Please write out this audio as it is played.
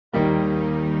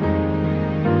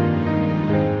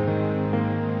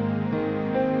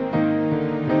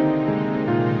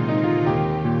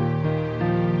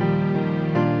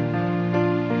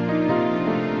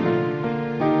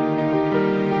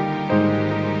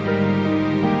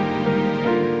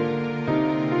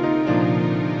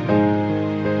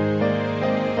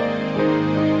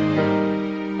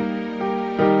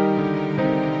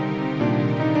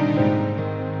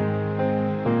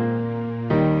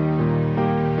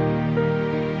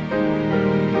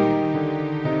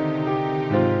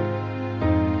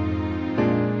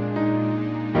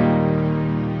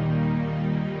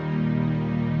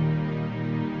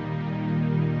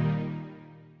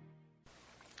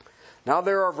Now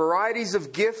there are varieties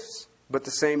of gifts, but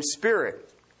the same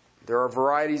Spirit. There are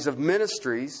varieties of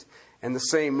ministries, and the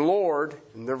same Lord.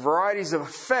 And there are varieties of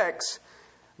effects,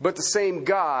 but the same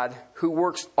God, who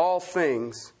works all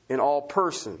things in all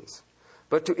persons.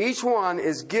 But to each one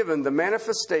is given the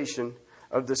manifestation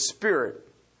of the Spirit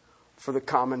for the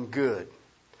common good.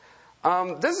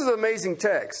 This is an amazing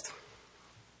text,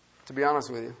 to be honest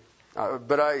with you.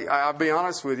 But I'll be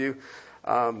honest with you.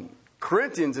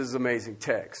 Corinthians is an amazing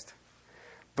text.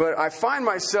 But I find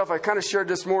myself, I kind of shared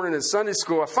this morning in Sunday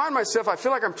school, I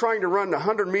feel like I'm trying to run the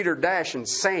 100-meter dash in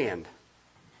sand.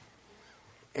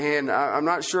 And I'm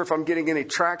not sure if I'm getting any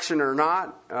traction or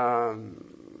not.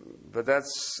 But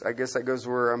I guess that goes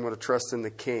where I'm going to trust in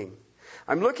the King.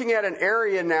 I'm looking at an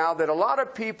area now that a lot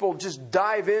of people just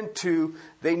dive into.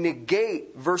 They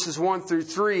negate verses 1 through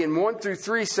 3. And 1 through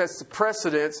 3 sets the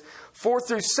precedence. 4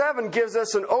 through 7 gives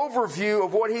us an overview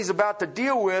of what he's about to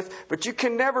deal with. But you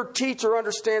can never teach or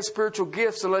understand spiritual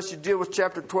gifts unless you deal with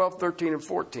chapter 12, 13, and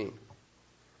 14.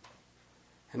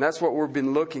 And that's what we've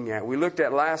been looking at. We looked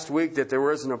at last week that there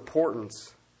was an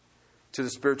importance to the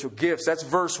spiritual gifts. That's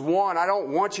verse 1. I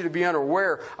don't want you to be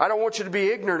unaware. I don't want you to be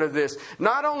ignorant of this.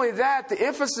 Not only that, the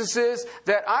emphasis is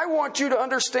that I want you to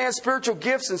understand spiritual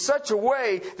gifts in such a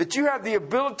way that you have the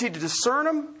ability to discern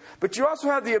them, but you also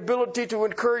have the ability to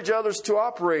encourage others to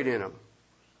operate in them.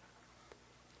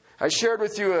 I shared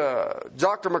with you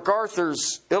Dr.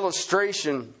 MacArthur's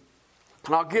illustration,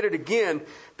 and I'll get it again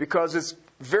because it's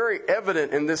very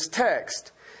evident in this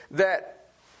text, that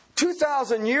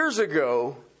 2,000 years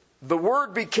ago, the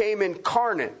Word became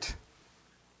incarnate.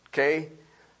 Okay?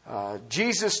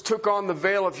 Jesus took on the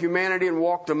veil of humanity and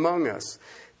walked among us.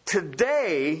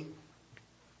 Today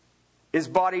is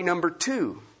body number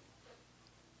 2.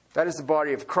 That is the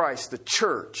body of Christ, the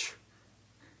church.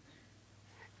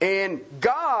 And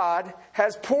God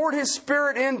has poured His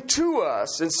Spirit into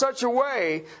us in such a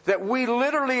way that we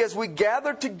literally, as we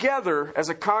gather together as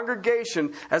a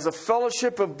congregation, as a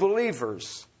fellowship of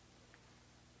believers,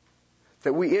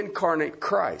 that we incarnate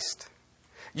Christ.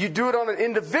 You do it on an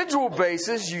individual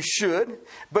basis, you should,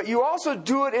 but you also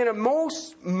do it in a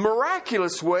most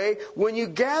miraculous way when you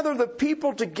gather the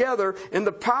people together in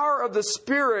the power of the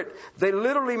Spirit. They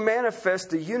literally manifest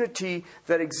the unity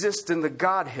that exists in the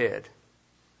Godhead.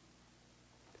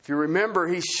 If you remember,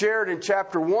 he shared in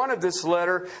chapter 1 of this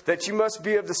letter that you must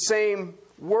be of the same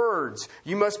words.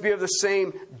 You must be of the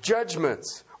same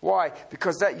judgments. Why?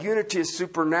 Because that unity is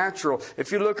supernatural.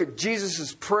 If you look at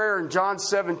Jesus' prayer in John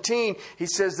 17, he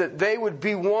says that they would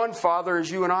be one, Father, as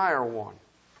you and I are one.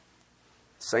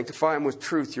 Sanctify them with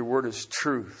truth. Your word is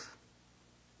truth.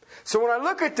 So when I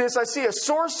look at this, I see a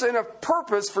source and a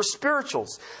purpose for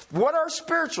spirituals. What are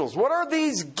spirituals? What are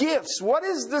these gifts? What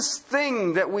is this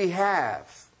thing that we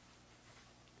have?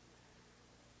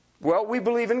 Well, we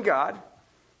believe in God.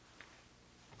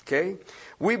 Okay?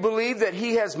 We believe that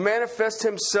He has manifested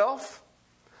Himself,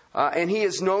 and He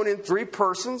is known in 3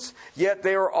 persons, yet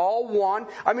they are all one.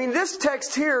 I mean, this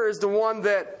text here is the one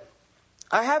that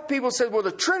I have people say, well,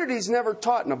 the Trinity is never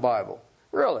taught in the Bible.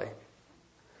 Really? It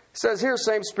says here,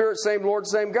 same Spirit, same Lord,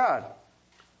 same God.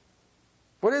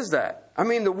 What is that? I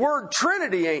mean, the word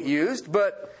Trinity ain't used,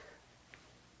 but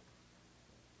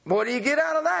what do you get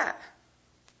out of that?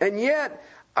 And yet,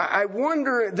 I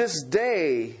wonder this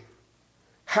day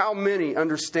how many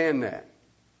understand that.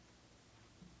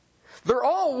 They're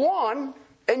all one,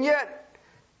 and yet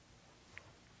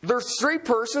there's 3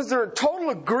 persons. They're in total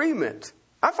agreement.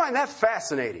 I find that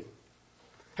fascinating.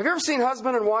 Have you ever seen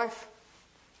husband and wife?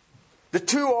 The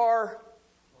 2 are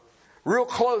real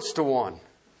close to one,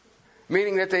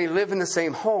 meaning that they live in the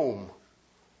same home.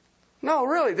 No,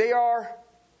 really, they are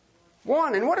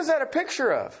one. And what is that a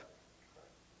picture of?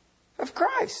 Of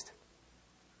Christ.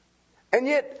 And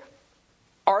yet,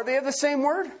 are they of the same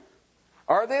word?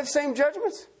 Are they of the same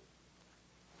judgments?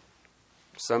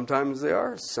 Sometimes they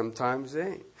are, sometimes they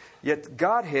ain't. Yet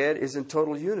Godhead is in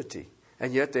total unity,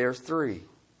 and yet they are 3.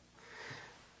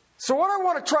 So what I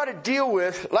want to try to deal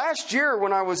with, last year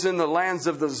when I was in the lands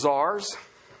of the czars,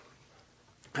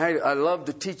 I love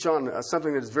to teach on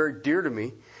something that is very dear to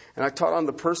me, and I taught on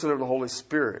the person of the Holy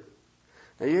Spirit.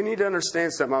 Now, you need to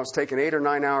understand something. I was taking 8 or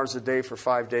 9 hours a day for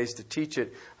 5 days to teach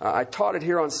it. I taught it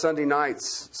here on Sunday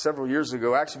nights several years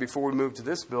ago, actually before we moved to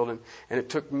this building, and it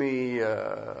took me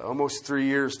almost 3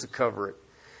 years to cover it.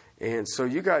 And so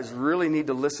you guys really need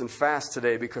to listen fast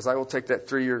today, because I will take that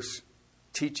 3 years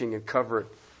teaching and cover it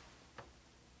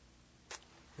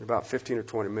in about 15 or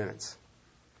 20 minutes.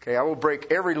 Okay, I will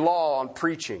break every law on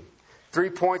preaching. 3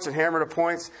 points and hammer the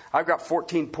points. I've got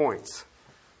 14 points.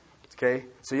 Okay,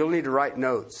 so you'll need to write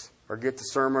notes, or get the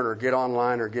sermon or get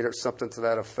online or get something to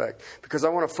that effect. Because I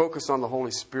want to focus on the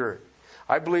Holy Spirit.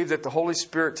 I believe that the Holy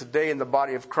Spirit today in the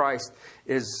body of Christ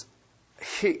is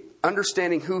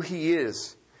understanding who He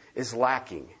is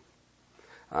lacking.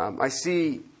 I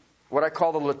see what I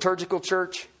call the liturgical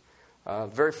church,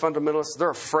 very fundamentalists. They're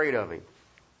afraid of Him.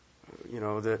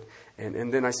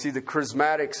 And then I see the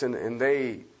charismatics, and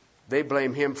they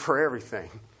blame Him for everything.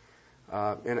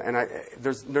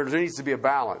 There needs to be a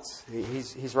balance.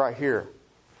 He's right here.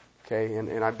 Okay,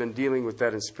 and I've been dealing with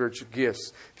that in spiritual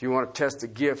gifts. If you want to test a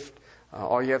gift,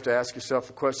 all you have to ask yourself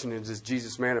a question is, does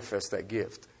Jesus manifest that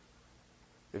gift?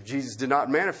 If Jesus did not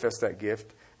manifest that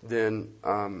gift, then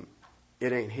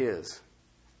it ain't His.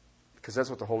 Because that's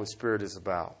what the Holy Spirit is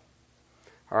about.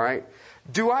 All right?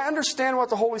 Do I understand what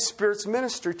the Holy Spirit's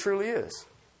ministry truly is?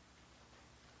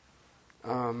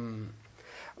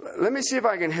 Let me see if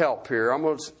I can help here. I'm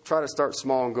going to try to start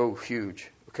small and go huge.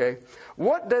 Okay?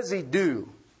 What does He do?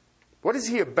 What is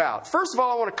He about? First of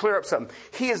all, I want to clear up something.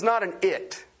 He is not an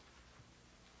it.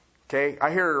 Okay?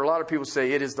 I hear a lot of people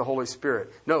say it is the Holy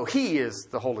Spirit. No, He is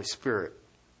the Holy Spirit.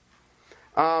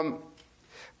 But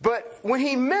when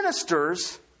He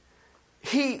ministers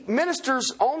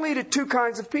only to two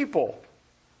kinds of people.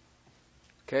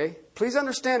 Okay? Please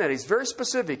understand that. He's very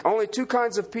specific. Only two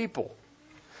kinds of people.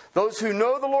 Those who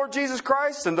know the Lord Jesus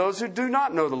Christ and those who do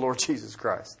not know the Lord Jesus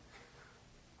Christ.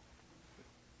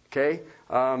 Okay?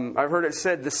 I've heard it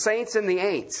said, the saints and the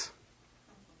ain'ts.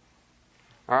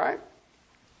 All right?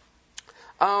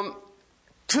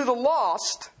 To the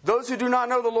lost, those who do not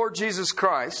know the Lord Jesus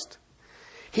Christ,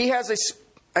 He has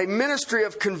a ministry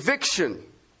of conviction.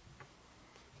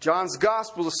 John's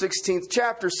Gospel, the 16th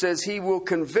chapter, says He will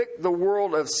convict the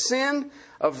world of sin,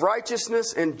 of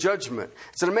righteousness, and judgment.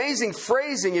 It's an amazing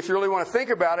phrasing if you really want to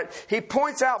think about it. He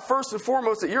points out first and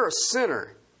foremost that you're a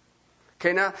sinner.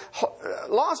 Okay, now,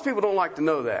 lost people don't like to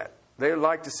know that. They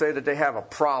like to say that they have a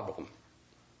problem.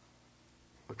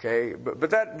 Okay, but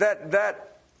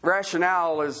that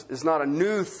rationale is not a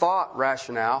new thought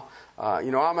rationale.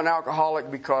 I'm an alcoholic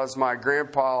because my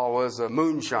grandpa was a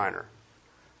moonshiner.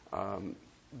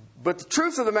 But the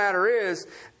truth of the matter is,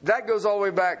 that goes all the way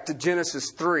back to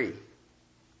Genesis 3.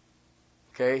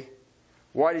 Okay?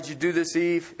 Why did you do this,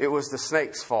 Eve? It was the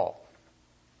snake's fault.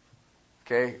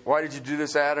 Okay? Why did you do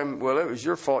this, Adam? Well, it was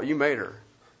your fault. You made her.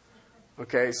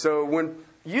 Okay? So when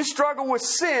you struggle with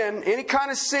sin, any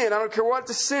kind of sin, I don't care what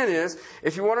the sin is,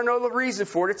 if you want to know the reason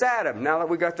for it, it's Adam. Now that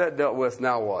we got that dealt with,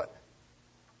 now what?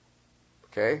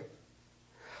 Okay?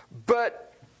 But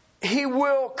He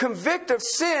will convict of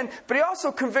sin, but He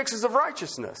also convicts us of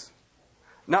righteousness.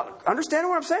 Now, understand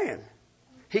what I'm saying?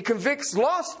 He convicts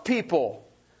lost people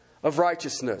of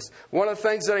righteousness. One of the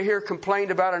things that I hear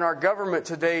complained about in our government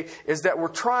today is that we're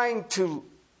trying to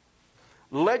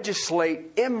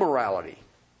legislate immorality.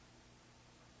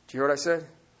 Do you hear what I said?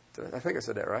 I think I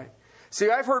said that right. See,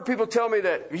 I've heard people tell me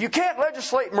that you can't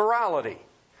legislate morality.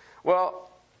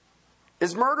 Well,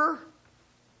 is murder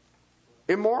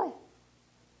immoral?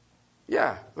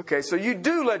 Yeah, okay, so you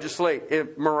do legislate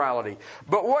immorality.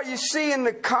 But what you see in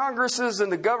the Congresses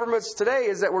and the governments today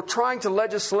is that we're trying to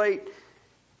legislate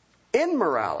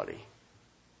immorality.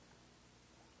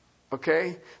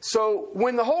 Okay? So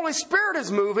when the Holy Spirit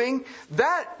is moving,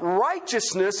 that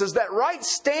righteousness is that right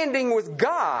standing with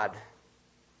God.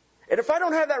 And if I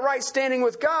don't have that right standing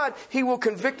with God, He will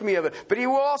convict me of it. But He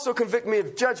will also convict me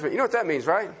of judgment. You know what that means,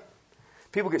 right?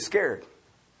 People get scared.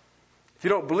 If you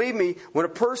don't believe me, when a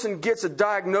person gets a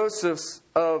diagnosis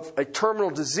of a terminal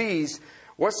disease,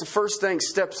 what's the first thing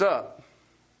steps up?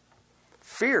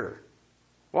 Fear.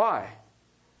 Why?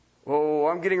 Oh,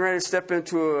 I'm getting ready to step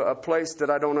into a place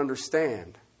that I don't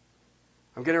understand.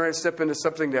 I'm getting ready to step into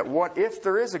something that, what if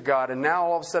there is a God? And now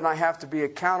all of a sudden I have to be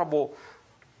accountable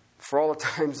for all the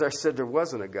times I said there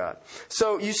wasn't a God.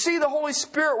 So you see the Holy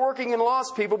Spirit working in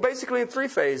lost people basically in three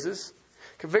phases.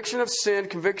 Conviction of sin,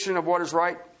 conviction of what is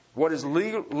right, what is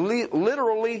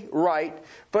literally right,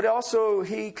 but also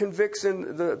He convicts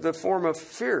in the form of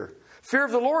fear. Fear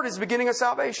of the Lord is the beginning of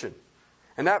salvation.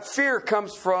 And that fear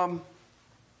comes from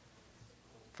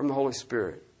the Holy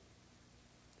Spirit.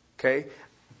 Okay?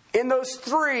 In those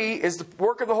three is the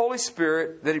work of the Holy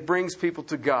Spirit that He brings people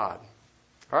to God.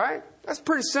 All right? That's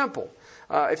pretty simple.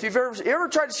 If you ever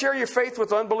tried to share your faith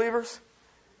with unbelievers,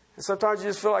 and sometimes you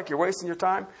just feel like you're wasting your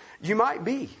time, you might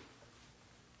be.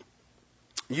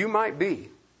 You might be.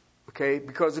 Okay?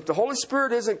 Because if the Holy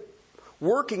Spirit isn't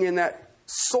working in that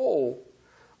soul,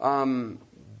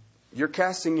 you're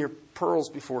casting your pearls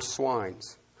before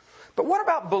swines. But what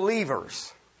about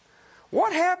believers?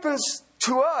 What happens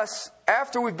to us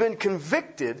after we've been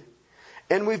convicted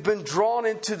and we've been drawn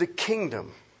into the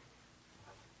kingdom?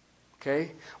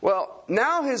 Okay? Well,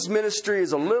 now his ministry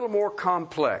is a little more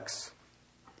complex.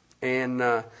 And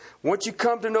once you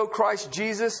come to know Christ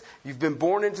Jesus, you've been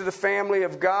born into the family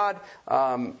of God.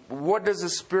 What does the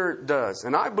Spirit does?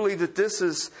 And I believe that this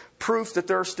is proof that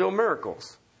there are still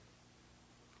miracles.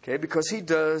 Okay? Because he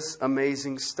does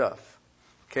amazing stuff.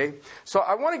 Okay? So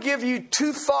I want to give you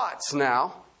two thoughts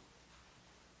now.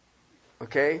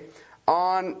 Okay?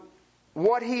 On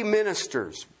what he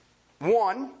ministers.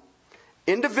 One,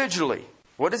 individually.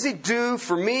 What does he do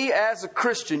for me as a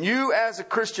Christian, you as a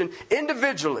Christian,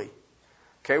 individually?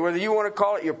 Okay, whether you want to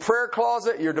call it your prayer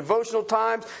closet, your devotional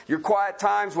times, your quiet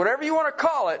times, whatever you want to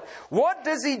call it, what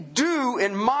does he do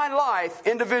in my life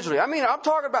individually? I mean, I'm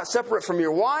talking about separate from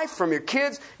your wife, from your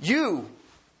kids, you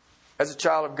as a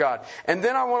child of God. And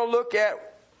then I want to look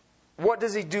at what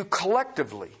does he do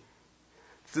collectively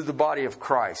through the body of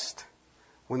Christ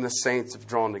when the saints have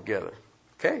drawn together.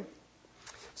 Okay?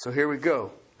 So here we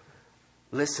go.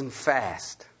 Listen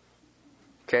fast.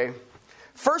 Okay?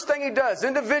 First thing he does,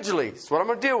 individually, that's what I'm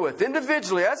going to deal with.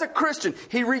 Individually, as a Christian,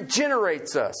 he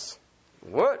regenerates us.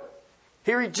 What?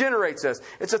 He regenerates us.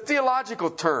 It's a theological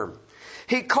term.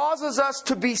 He causes us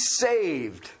to be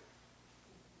saved.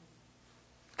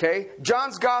 Okay?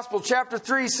 John's Gospel, chapter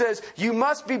 3 says, you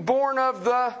must be born of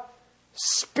the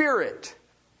Spirit.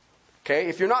 Okay?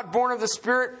 If you're not born of the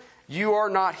Spirit, you are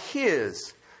not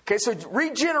His. Okay, so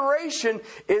regeneration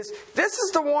is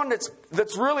the one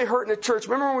that's really hurting the church.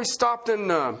 Remember when we stopped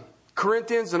in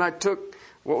Corinthians and I took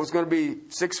what was going to be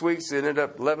 6 weeks, it ended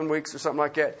up 11 weeks or something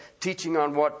like that, teaching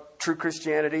on what true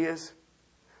Christianity is?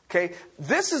 Okay,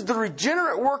 this is the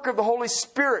regenerate work of the Holy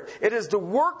Spirit. It is the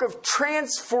work of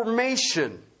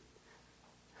transformation.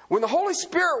 When the Holy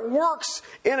Spirit works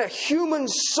in a human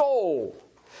soul,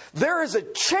 there is a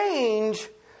change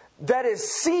that is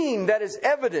seen, that is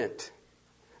evident.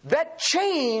 That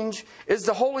change is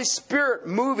the Holy Spirit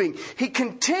moving. He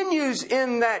continues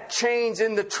in that change,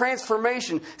 in the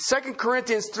transformation. 2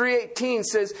 Corinthians 3:18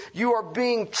 says, you are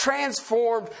being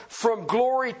transformed from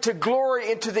glory to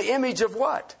glory into the image of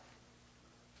what?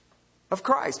 Of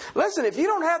Christ. Listen, if you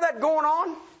don't have that going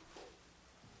on,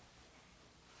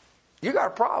 you got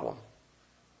a problem.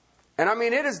 And I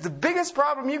mean, it is the biggest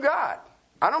problem you got.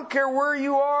 I don't care where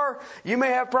you are. You may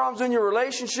have problems in your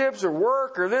relationships or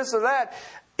work or this or that.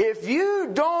 If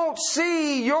you don't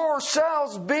see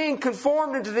yourselves being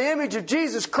conformed into the image of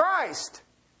Jesus Christ,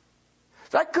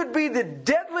 that could be the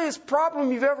deadliest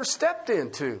problem you've ever stepped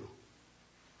into.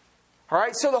 All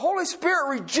right, so the Holy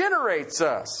Spirit regenerates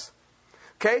us.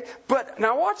 Okay, but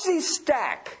now watch these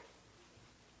stack.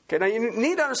 Okay, now you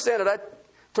need to understand that I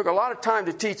took a lot of time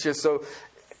to teach this, so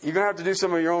you're going to have to do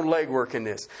some of your own legwork in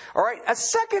this. All right, a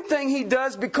second thing he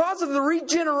does because of the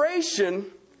regeneration.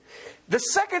 The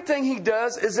second thing he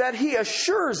does is that he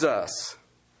assures us.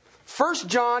 1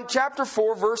 John chapter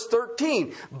 4, verse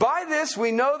 13. By this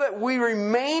we know that we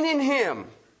remain in Him,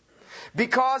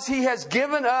 because He has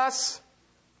given us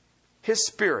His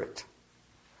Spirit.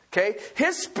 Okay?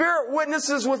 His Spirit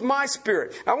witnesses with my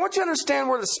spirit. Now, I want you to understand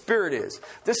where the Spirit is.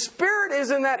 The Spirit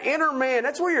is in that inner man.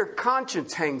 That's where your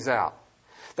conscience hangs out.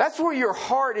 That's where your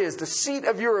heart is, the seat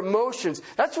of your emotions.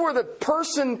 That's where the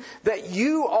person that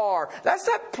you are. That's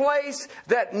that place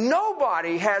that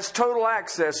nobody has total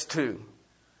access to.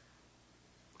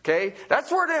 Okay?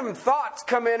 That's where them thoughts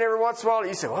come in every once in a while.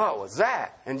 You say, well, what was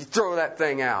that? And you throw that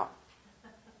thing out.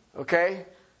 Okay?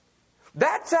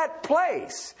 That's that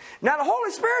place. Now the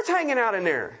Holy Spirit's hanging out in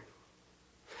there.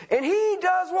 And He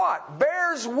does what?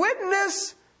 Bears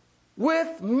witness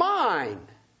with mine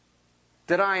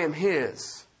that I am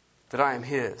His. That I am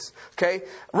His. Okay?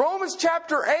 Romans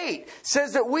chapter 8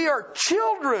 says that we are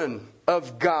children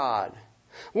of God.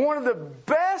 One of the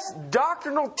best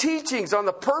doctrinal teachings on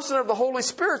the person of the Holy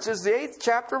Spirit is the 8th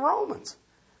chapter of Romans.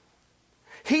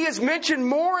 He is mentioned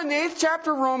more in the 8th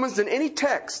chapter of Romans than any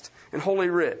text in Holy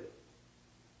Writ.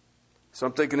 So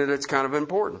I'm thinking that it's kind of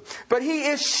important. But He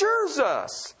assures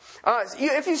us.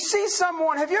 If you see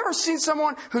someone, have you ever seen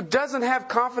someone who doesn't have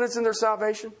confidence in their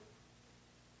salvation?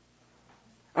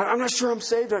 I'm not sure I'm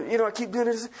saved. I keep doing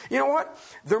this. You know what?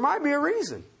 There might be a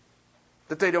reason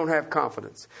that they don't have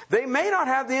confidence. They may not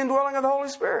have the indwelling of the Holy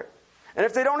Spirit. And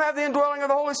if they don't have the indwelling of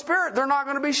the Holy Spirit, they're not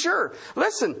going to be sure.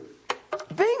 Listen,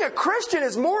 being a Christian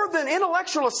is more than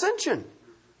intellectual ascension.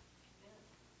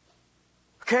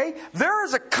 Okay? There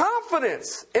is a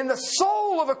confidence in the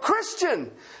soul of a Christian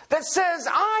that says,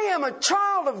 I am a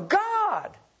child of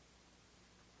God.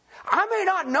 I may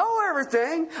not know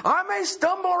everything. I may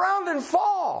stumble around and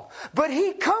fall. But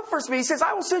He comforts me. He says,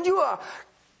 I will send you a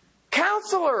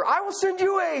counselor. I will send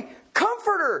you a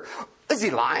comforter. Is He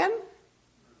lying?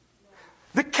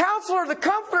 The Counselor, the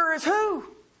Comforter is who?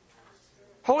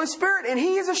 Holy Spirit. And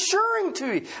He is assuring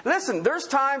to you. Listen, there's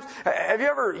times, have you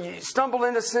ever stumbled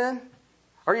into sin?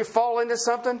 Or you fall into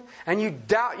something and you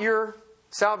doubt your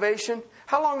salvation?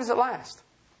 How long does it last?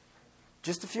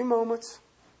 Just a few moments.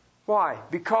 Why?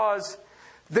 Because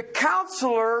the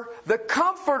Counselor, the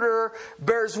Comforter,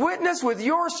 bears witness with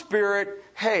your spirit.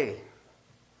 Hey,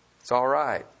 it's all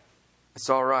right. It's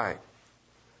all right.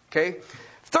 Okay?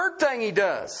 Third thing He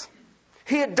does.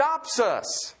 He adopts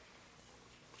us.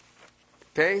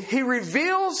 Okay? He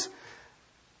reveals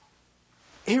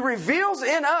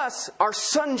in us our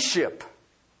sonship.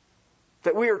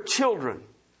 That we are children.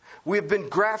 We have been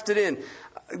grafted in.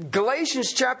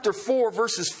 Galatians chapter 4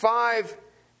 verses 5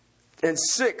 and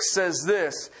 6 says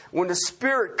this. When the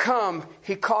Spirit comes,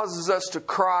 He causes us to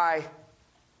cry,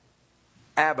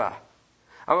 Abba.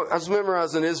 I remember I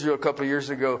was in Israel a couple of years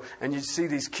ago, and you'd see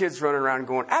these kids running around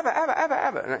going, Abba, Abba, Abba,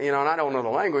 Abba. And, and I don't know the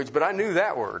language, but I knew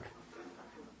that word.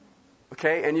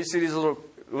 Okay? And you see these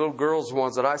little girls,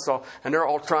 ones that I saw, and they're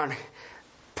all trying,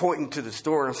 pointing to the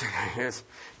store. And I'm saying,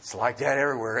 it's like that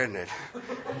everywhere, isn't it?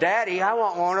 Daddy, I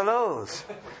want one of those.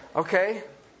 Okay?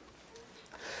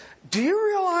 Do you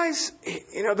realize,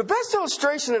 the best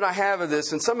illustration that I have of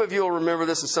this, and some of you will remember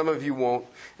this and some of you won't,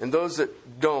 and those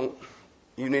that don't,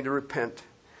 you need to repent.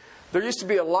 There used to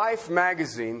be a Life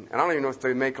magazine, and I don't even know if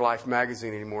they make Life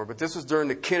magazine anymore, but this was during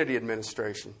the Kennedy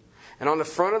administration. And on the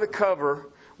front of the cover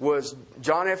was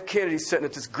John F. Kennedy sitting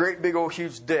at this great big old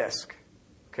huge desk.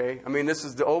 Okay? I mean, this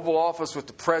is the Oval Office with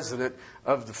the President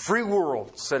of the free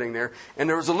world sitting there. And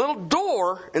there was a little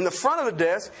door in the front of the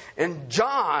desk, and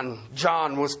John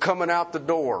was coming out the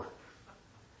door.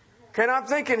 Okay, and I'm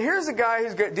thinking, here's a guy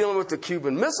who's dealing with the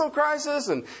Cuban Missile Crisis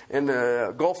and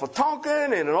the Gulf of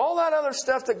Tonkin and all that other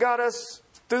stuff that got us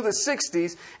through the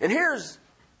 60s. And here's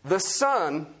the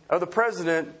son of the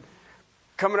President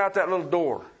coming out that little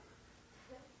door.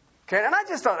 Okay, and I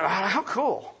just thought, how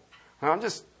cool. I'm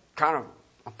just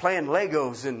I'm playing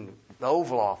Legos in the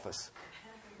Oval Office.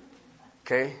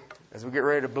 Okay? As we get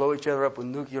ready to blow each other up with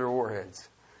nuclear warheads.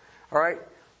 All right?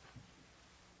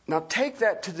 Now take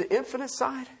that to the infinite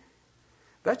side.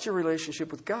 That's your relationship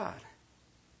with God.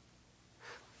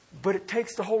 But it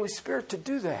takes the Holy Spirit to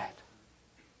do that.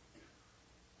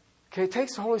 Okay? It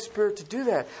takes the Holy Spirit to do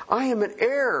that. I am an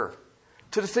heir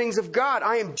to the things of God.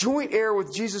 I am joint heir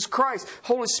with Jesus Christ.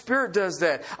 Holy Spirit does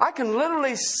that. I can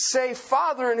literally say,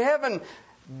 Father in heaven,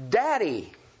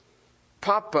 Daddy,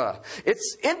 Papa.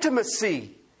 It's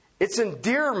intimacy. It's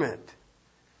endearment.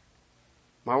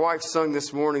 My wife sung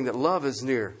this morning that love is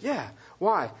near. Yeah.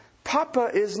 Why? Papa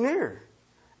is near.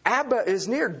 Abba is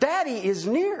near. Daddy is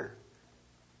near.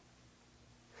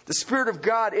 The Spirit of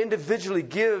God individually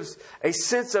gives a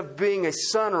sense of being a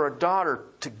son or a daughter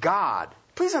to God.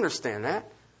 Please understand that.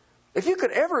 If you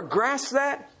could ever grasp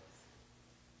that,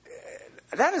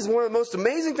 that is one of the most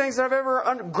amazing things I've ever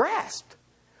grasped.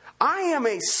 I am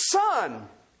a son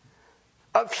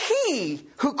of He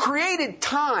who created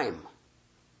time.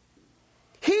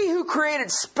 He who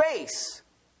created space,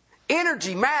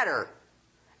 energy, matter,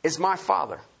 is my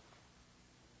Father.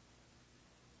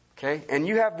 Okay? And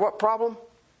you have what problem?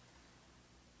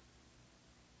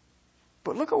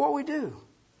 But look at what we do.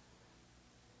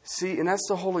 See, and that's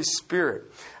the Holy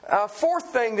Spirit. Fourth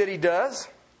thing that He does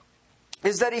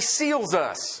is that He seals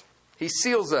us. He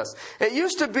seals us. It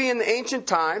used to be in the ancient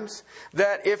times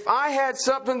that if I had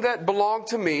something that belonged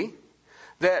to me,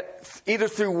 that either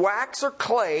through wax or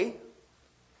clay,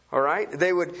 all right,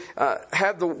 they would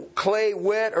have the clay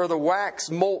wet or the wax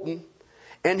molten,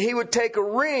 and he would take a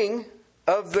ring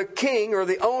of the king or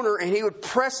the owner and he would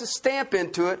press a stamp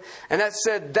into it, and that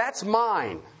said, that's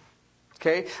mine.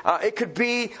 Okay, it could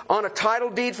be on a title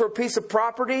deed for a piece of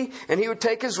property, and he would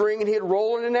take his ring and he'd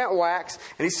roll it in that wax,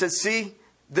 and he said, see,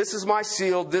 this is my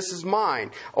seal, this is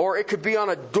mine. Or it could be on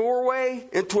a doorway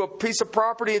into a piece of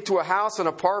property, into a house, an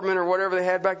apartment, or whatever they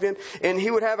had back then, and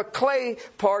he would have a clay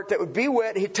part that would be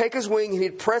wet, he'd take his wing and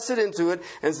he'd press it into it,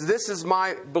 and say, this is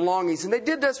my belongings. And they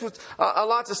did this with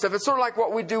lots of stuff. It's sort of like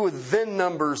what we do with VIN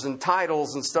numbers and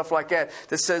titles and stuff like that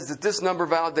says that this number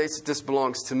validates that this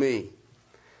belongs to me.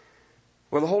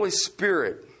 Well, the Holy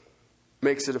Spirit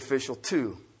makes it official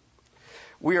too.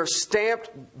 We are stamped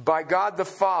by God the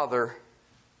Father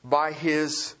by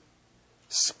His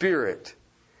Spirit.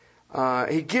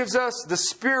 He gives us the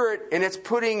Spirit, and it's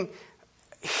putting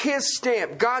His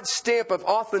stamp, God's stamp of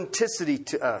authenticity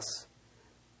to us.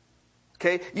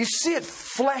 Okay? You see it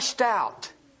fleshed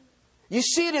out. You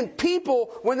see it in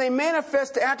people when they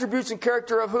manifest the attributes and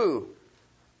character of who?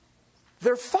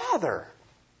 Their Father.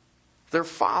 Their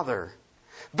Father.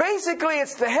 Basically,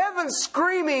 it's the heavens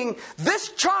screaming, this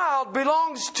child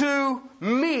belongs to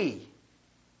me.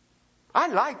 I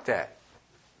like that.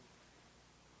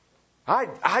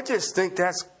 I just think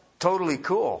that's totally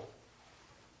cool.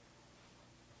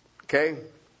 Okay?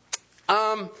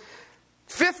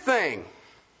 Fifth thing,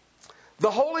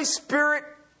 the Holy Spirit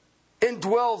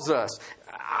indwells us.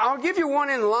 I'll give you one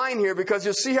in line here because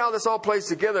you'll see how this all plays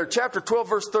together. Chapter 12,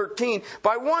 verse 13.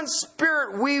 By one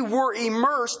Spirit we were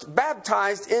immersed,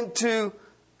 baptized into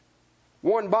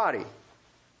one body.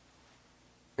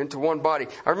 Into one body.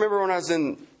 I remember when I was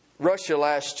in Russia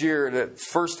last year, the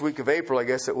first week of April, I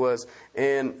guess it was,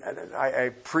 and I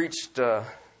preached, is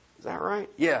that right?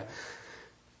 Yeah.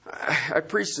 I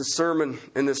preached a sermon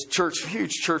in this church,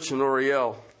 huge church in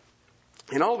L'Oreal.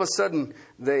 And all of a sudden,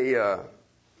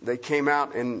 they came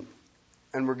out and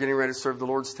were getting ready to serve the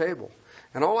Lord's table.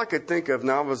 And all I could think of,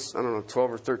 now I was, 12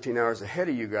 or 13 hours ahead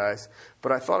of you guys,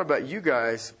 but I thought about you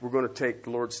guys were going to take the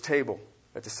Lord's table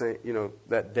at the same,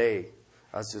 that day.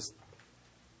 I was just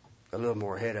a little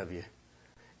more ahead of you.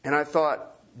 And I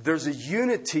thought, there's a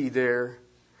unity there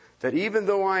that even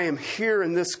though I am here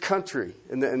in this country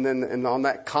and on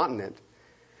that continent,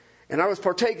 and I was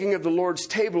partaking of the Lord's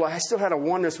table, I still had a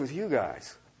oneness with you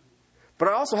guys. But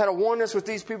I also had a oneness with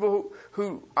these people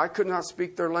who I could not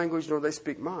speak their language nor they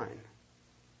speak mine.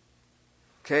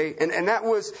 Okay? And that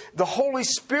was the Holy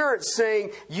Spirit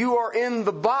saying, you are in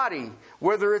the body.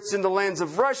 Whether it's in the lands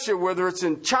of Russia, whether it's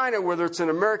in China, whether it's in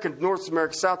America, North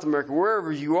America, South America,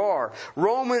 wherever you are.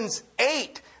 Romans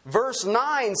 8, verse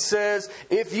 9 says,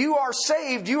 if you are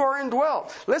saved, you are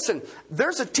indwelt. Listen,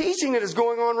 there's a teaching that is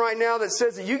going on right now that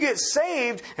says that you get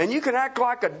saved and you can act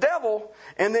like a devil,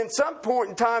 and then some point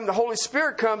in time the Holy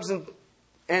Spirit comes and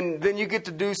then you get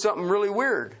to do something really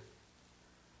weird.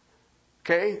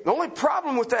 Okay? The only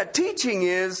problem with that teaching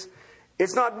is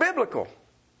it's not biblical.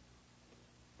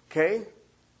 Okay?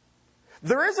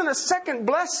 There isn't a second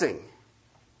blessing.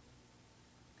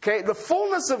 Okay? The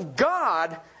fullness of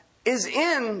God is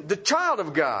in the child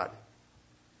of God.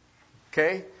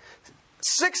 Okay?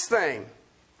 Sixth thing,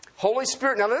 Holy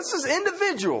Spirit. Now this is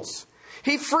individuals.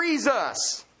 He frees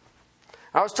us.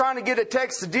 I was trying to get a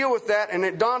text to deal with that, and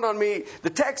it dawned on me, the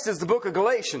text is the book of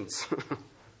Galatians.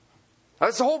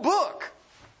 That's the whole book.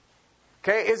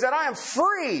 Okay? Is that I am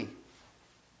free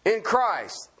in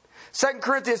Christ. 2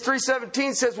 Corinthians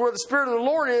 3:17 says, where the Spirit of the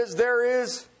Lord is, there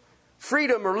is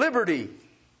freedom or liberty.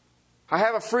 I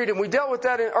have a freedom. We dealt with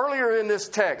that earlier in this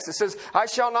text. It says, I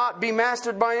shall not be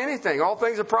mastered by anything. All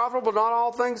things are profitable, but not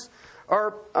all things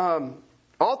are...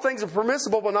 all things are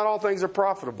permissible, but not all things are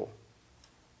profitable.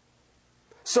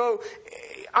 So,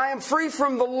 I am free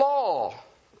from the law.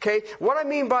 Okay? What I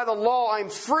mean by the law, I'm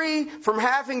free from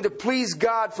having to please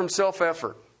God from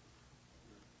self-effort.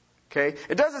 Okay?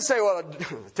 It doesn't say, well,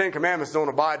 the Ten Commandments don't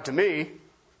abide to me.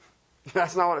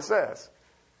 That's not what it says.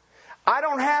 I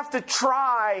don't have to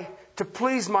try to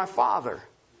please my Father.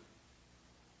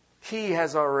 He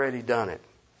has already done it.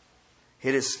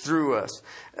 It is through us.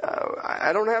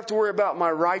 I don't have to worry about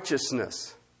my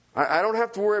righteousness. I don't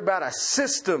have to worry about a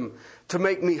system to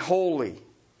make me holy.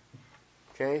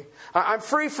 Okay? I'm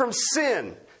free from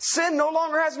sin. Sin no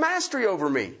longer has mastery over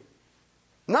me.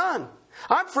 None.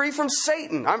 I'm free from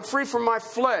Satan. I'm free from my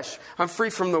flesh. I'm free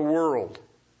from the world.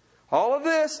 All of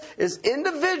this is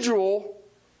individual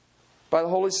by the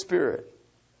Holy Spirit.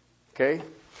 Okay?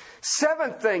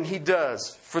 Seventh thing He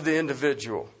does for the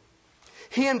individual.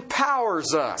 He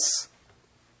empowers us.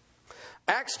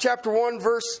 Acts chapter 1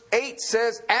 verse 8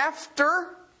 says,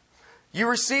 after you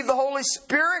receive the Holy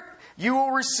Spirit, you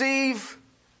will receive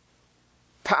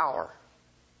power.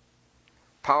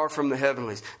 Power from the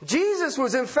heavenlies. Jesus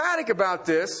was emphatic about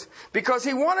this because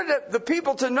He wanted the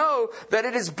people to know that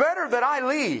it is better that I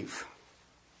leave.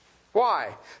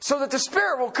 Why? So that the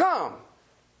Spirit will come.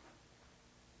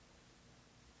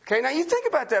 Okay, now you think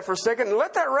about that for a second and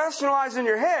let that rationalize in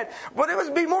your head. But it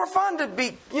would be more fun to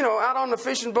be, out on the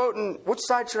fishing boat and which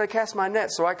side should I cast my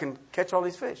net so I can catch all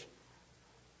these fish?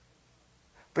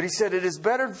 But He said, it is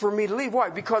better for me to leave.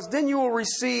 Why? Because then you will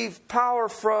receive power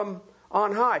from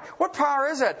on high. What power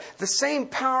is that? The same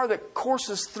power that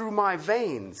courses through my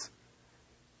veins.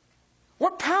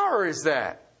 What power is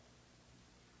that?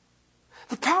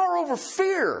 The power over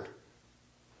fear.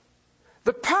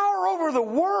 The power over the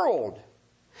world.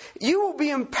 You will be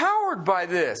empowered by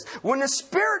this. When the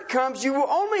Spirit comes, you will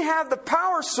only have the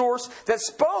power source that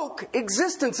spoke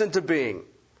existence into being.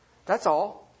 That's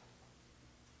all.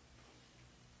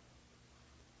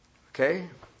 Okay?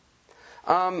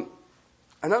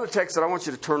 Another text that I want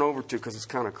you to turn over to because it's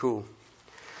kind of cool.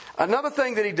 Another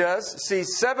thing that He does, see,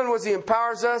 7 was He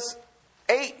empowers us.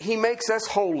 8, he makes us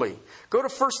holy. Go to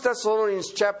 1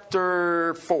 Thessalonians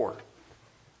chapter 4.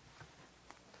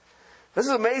 This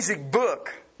is an amazing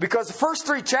book because the first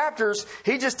 3 chapters,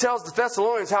 he just tells the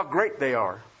Thessalonians how great they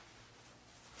are.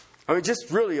 I mean,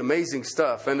 just really amazing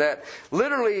stuff. And that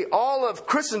literally all of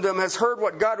Christendom has heard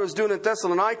what God was doing in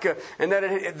Thessalonica, and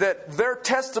that their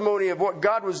testimony of what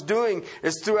God was doing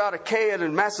is throughout Achaia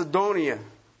and Macedonia.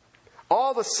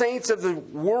 All the saints of the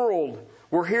world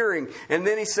were hearing. And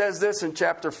then he says this in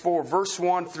chapter 4, verse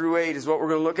 1 through 8 is what we're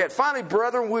going to look at. Finally,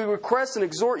 brethren, we request and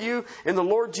exhort you in the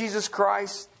Lord Jesus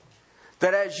Christ,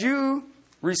 that as you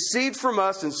received from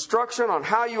us instruction on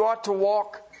how you ought to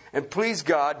walk and please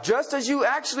God, just as you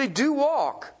actually do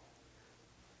walk,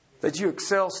 that you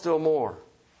excel still more.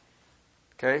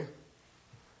 Okay?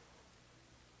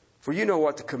 For you know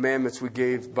what the commandments we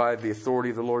gave by the authority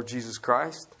of the Lord Jesus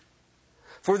Christ.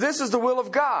 For this is the will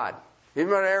of God.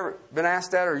 Anybody ever been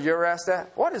asked that, or you ever asked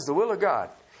that? What is the will of God?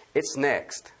 It's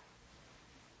next.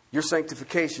 Your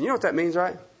sanctification. You know what that means,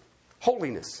 right?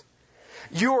 Holiness.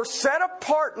 Your set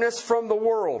apartness from the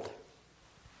world.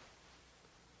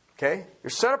 Okay? Your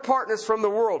set apartness from the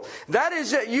world. That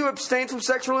is that you abstain from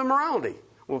sexual immorality.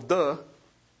 Well, duh.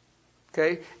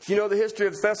 Okay? If you know the history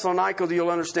of Thessalonica, you'll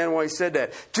understand why he said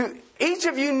that. Each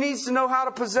of you needs to know how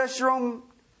to possess your own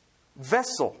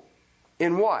vessel.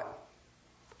 In what?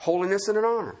 Holiness and in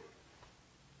honor.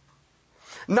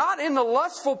 Not in the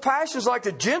lustful passions like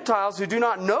the Gentiles who do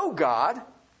not know God,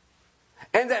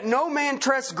 and that no man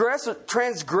transgress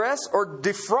or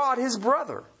defraud his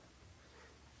brother.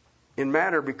 In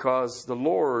matter because the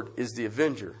Lord is the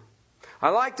avenger. I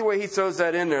like the way he throws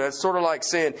that in there. That's sort of like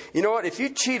saying, you know what, if you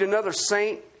cheat another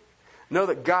saint, know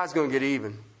that God's going to get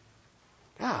even.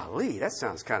 Golly, that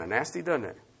sounds kind of nasty, doesn't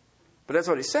it? But that's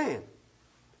what he's saying.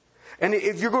 And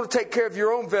if you're going to take care of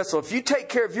your own vessel, if you take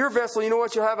care of your vessel, you know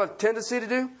what you'll have a tendency to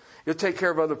do? You'll take care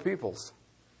of other people's.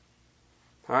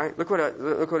 All right? Look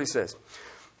what he says.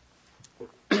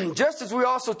 Just as we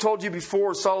also told you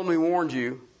before, solemnly warned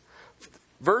you,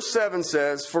 verse 7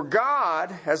 says, for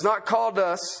God has not called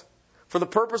us for the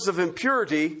purpose of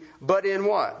impurity, but in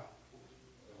what?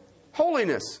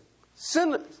 Holiness.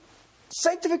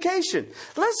 Sanctification.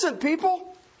 Listen, people.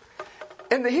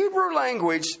 In the Hebrew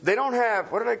language, they don't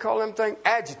have, what do they call them things?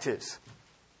 Adjectives.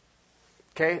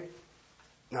 Okay?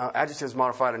 No, adjectives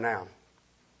modify a noun.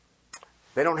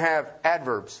 They don't have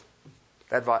adverbs.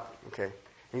 Okay. And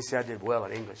you see, I did well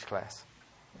in English class.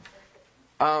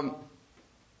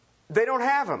 They don't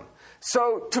have them.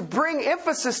 So to bring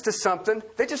emphasis to something,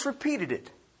 they just repeated it.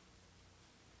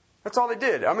 That's all they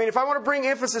did. I mean, if I want to bring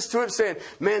emphasis to it, saying,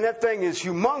 man, that thing is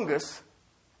humongous,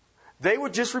 they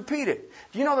would just repeat it.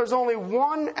 Do you know there's only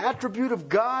one attribute of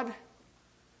God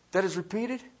that is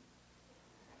repeated?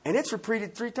 And it's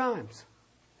repeated 3 times.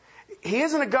 He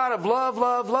isn't a God of love,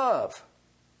 love, love.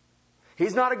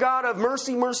 He's not a God of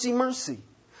mercy, mercy, mercy.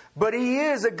 But He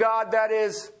is a God that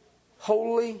is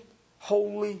holy,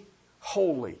 holy,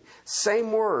 holy.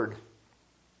 Same word.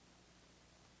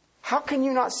 How can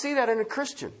you not see that in a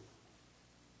Christian?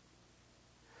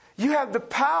 You have the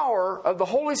power of the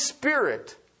Holy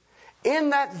Spirit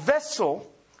in that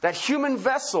vessel, that human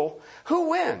vessel. Who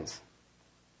wins?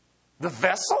 The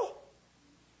vessel?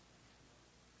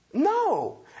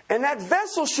 No. And that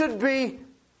vessel should be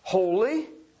holy,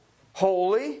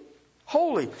 holy,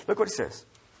 holy. Look what it says.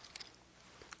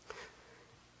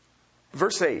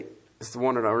 Verse 8 is the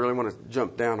one that I really want to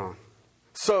jump down on.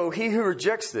 So he who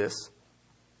rejects this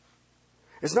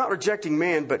is not rejecting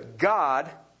man, but God,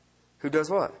 who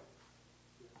does what?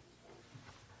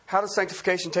 How does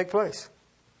sanctification take place?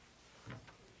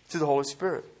 Through the Holy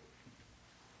Spirit.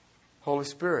 Holy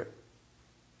Spirit.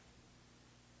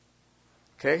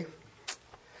 Okay?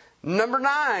 Number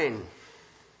 9.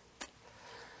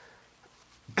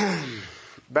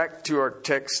 Back to our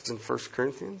text in 1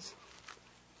 Corinthians.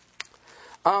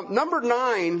 Number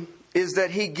 9 is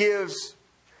that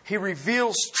He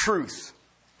reveals truth.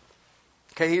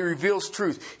 Okay, He reveals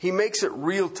truth. He makes it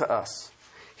real to us.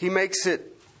 He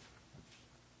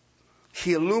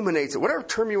illuminates it. Whatever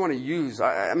term you want to use,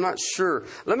 I'm not sure.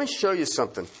 Let me show you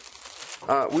something.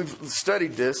 We've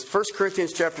studied this. 1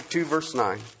 Corinthians chapter 2, verse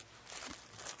 9.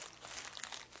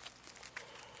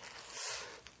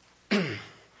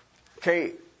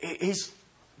 Okay,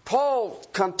 Paul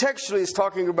contextually is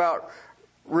talking about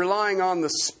relying on the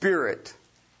Spirit.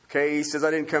 Okay, he says,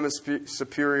 I didn't come in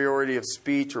superiority of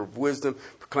speech or of wisdom,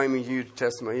 proclaiming you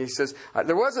testimony. He says,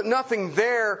 there wasn't nothing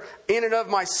there in and of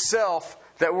myself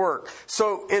that worked.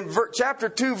 So in chapter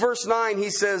 2, verse 9, he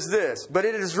says this, but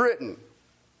it is written,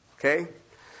 okay,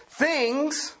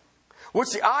 things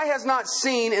which the eye has not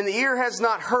seen and the ear has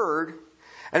not heard,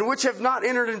 and which have not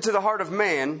entered into the heart of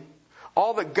man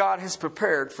all that God has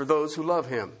prepared for those who love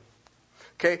Him.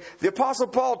 Okay, the Apostle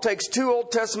Paul takes two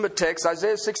Old Testament texts,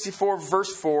 Isaiah 64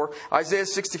 verse 4, Isaiah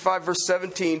 65 verse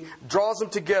 17, draws them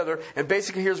together, and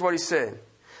basically here's what he said.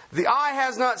 The eye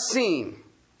has not seen.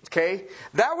 Okay,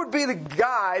 that would be the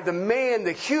guy, the man,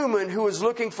 the human who is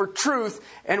looking for truth,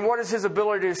 and what is his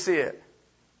ability to see it?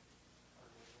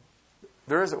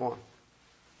 There isn't one.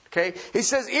 Okay, he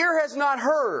says, ear has not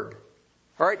heard.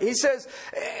 All right, he says,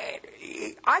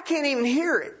 I can't even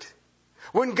hear it.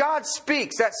 When God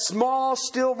speaks, that small,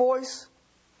 still voice,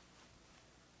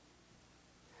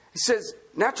 he says,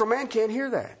 natural man can't hear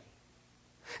that.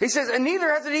 He says, and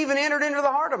neither has it even entered into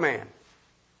the heart of man.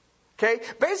 Okay?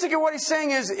 Basically what he's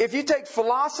saying is, if you take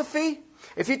philosophy,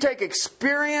 if you take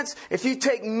experience, if you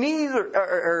take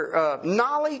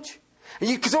knowledge, and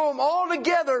you throw them all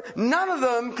together, none of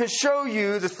them can show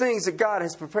you the things that God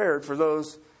has prepared for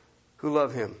those who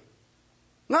love Him.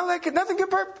 Nothing can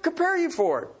prepare you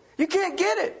for it. You can't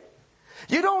get it.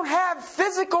 You don't have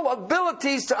physical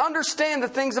abilities to understand the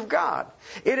things of God.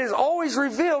 It is always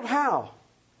revealed how?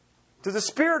 To the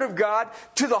Spirit of God,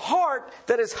 to the heart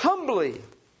that is humbly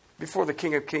before the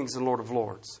King of Kings and Lord of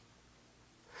Lords.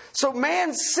 So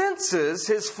man's senses,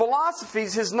 his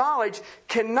philosophies, his knowledge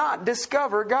cannot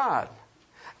discover God.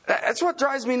 That's what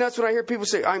drives me nuts when I hear people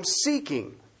say, I'm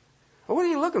seeking. Well, what are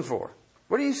you looking for?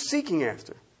 What are you seeking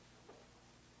after?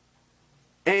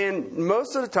 And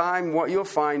most of the time, what you'll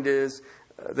find is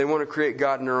they want to create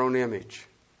God in their own image.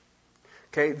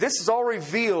 Okay, this is all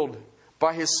revealed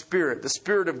by His Spirit, the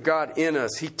Spirit of God in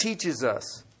us. He teaches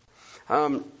us.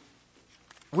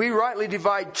 We rightly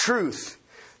divide truth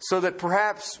so that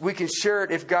perhaps we can share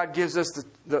it if God gives us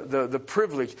the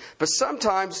privilege. But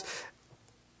sometimes,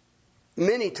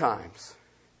 many times,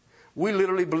 we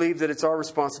literally believe that it's our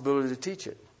responsibility to teach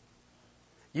it.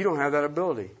 You don't have that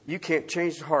ability. You can't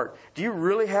change the heart. Do you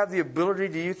really have the ability,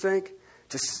 do you think,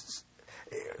 to...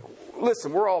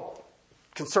 Listen, we're all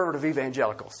conservative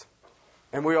evangelicals.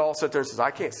 And we all sit there and say,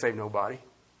 I can't save nobody.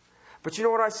 But you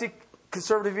know what I see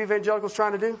conservative evangelicals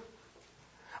trying to do?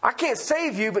 I can't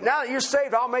save you, but now that you're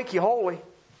saved, I'll make you holy.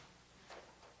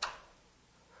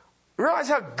 Realize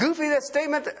how goofy that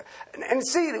statement is? And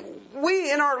see,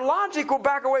 we in our logic will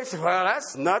back away and say, well,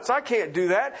 that's nuts. I can't do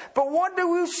that. But what do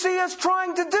we see us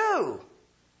trying to do?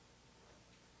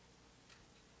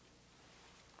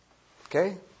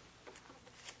 Okay?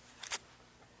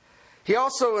 He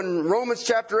also, in Romans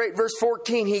chapter 8, verse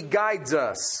 14, He guides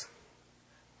us.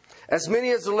 As many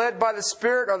as are led by the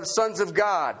Spirit are the sons of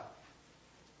God.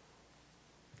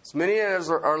 As many as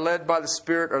are led by the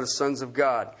Spirit are the sons of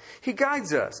God. He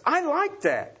guides us. I like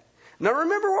that. Now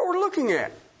remember what we're looking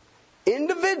at.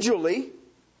 Individually,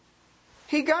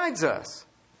 He guides us.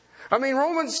 I mean,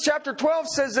 Romans chapter 12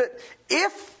 says that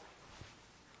if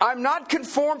I'm not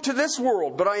conformed to this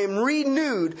world, but I am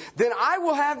renewed, then I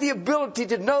will have the ability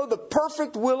to know the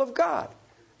perfect will of God.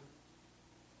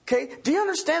 Okay? Do you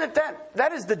understand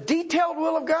that is the detailed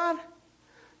will of God?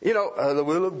 You know, the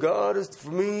will of God is for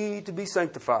me to be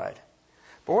sanctified.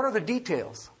 But what are the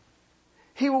details?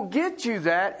 He will get you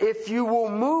that if you will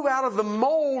move out of the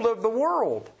mold of the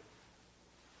world.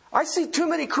 I see too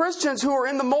many Christians who are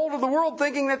in the mold of the world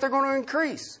thinking that they're going to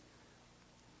increase.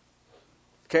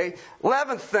 Okay,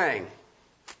 11th thing.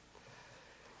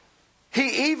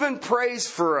 He even prays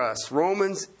for us.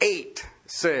 Romans 8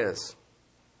 says,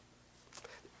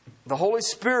 the Holy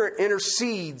Spirit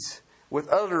intercedes with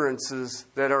utterances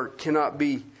that cannot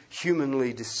be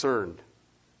humanly discerned.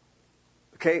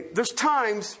 Okay, there's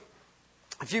times,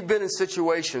 if you've been in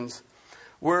situations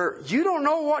where you don't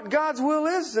know what God's will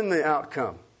is in the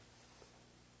outcome,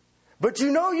 but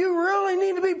you know you really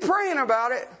need to be praying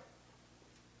about it.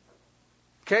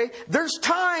 Okay, there's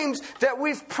times that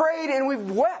we've prayed and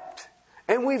we've wept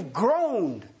and we've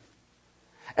groaned,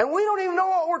 and we don't even know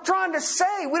what we're trying to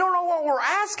say. We don't know what we're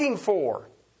asking for.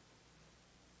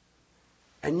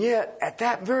 And yet, at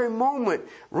that very moment,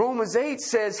 Romans 8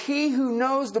 says, He who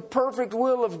knows the perfect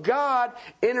will of God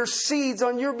intercedes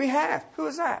on your behalf. Who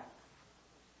is that?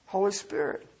 Holy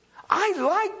Spirit. I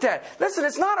like that. Listen,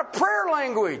 it's not a prayer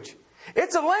language.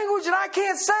 It's a language that I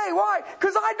can't say. Why?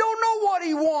 Because I don't know what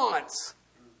He wants.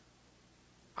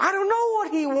 I don't know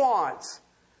what He wants.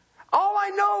 All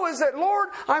I know is that, Lord,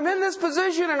 I'm in this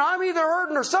position and I'm either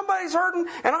hurting or somebody's hurting,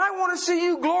 and I want to see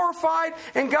You glorified.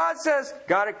 And God says,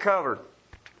 got it covered.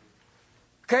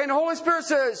 Okay, and the Holy Spirit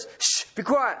says, shh, be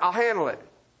quiet, I'll handle it.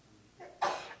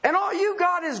 And all you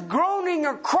got is groaning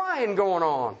or crying going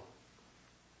on.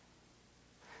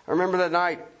 I remember that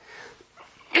night,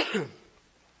 it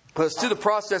was through the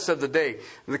process of the day,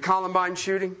 the Columbine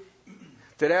shooting.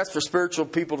 they'd ask for spiritual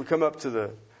people to come up to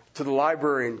the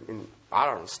library and I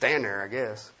don't know, stand there, I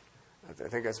guess. I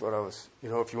think that's what I was,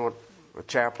 if you want a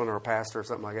chaplain or a pastor or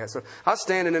something like that. So I was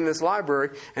standing in this library,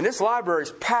 and this library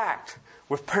is packed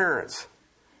with parents.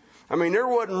 I mean, there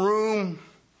wasn't room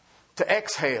to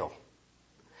exhale.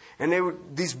 And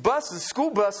these buses,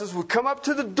 school buses, would come up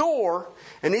to the door,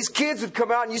 and these kids would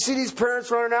come out, and you see these parents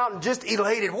running out and just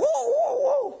elated. Whoa, whoa,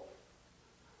 whoa.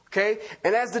 Okay?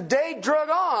 And as the day drug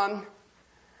on,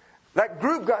 that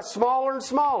group got smaller and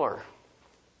smaller.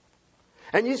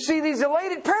 And you see these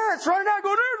elated parents running out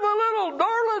going, there's my little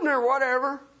darling or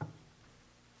whatever.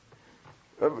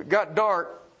 It got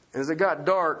dark. As it got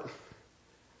dark,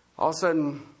 all of a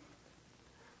sudden,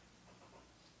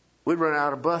 we'd run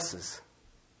out of buses.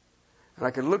 And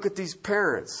I could look at these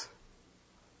parents,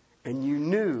 and you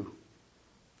knew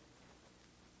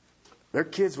their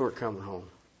kids weren't coming home.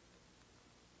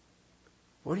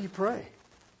 What do you pray?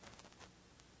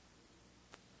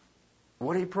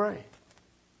 What do you pray?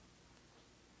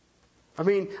 I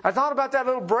mean, I thought about that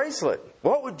little bracelet.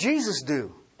 What would Jesus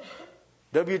do?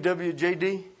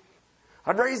 WWJD?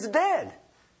 I'd raise the dead.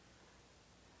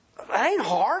 That ain't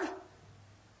hard.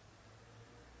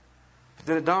 But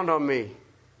then it dawned on me,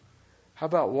 how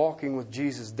about walking with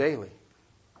Jesus daily?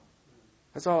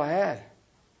 That's all I had.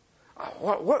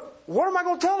 What am I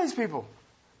going to tell these people?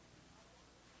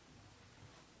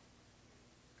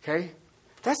 Okay?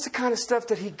 That's the kind of stuff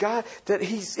that He got, that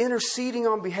He's interceding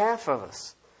on behalf of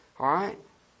us. All right?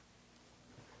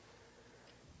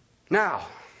 Now,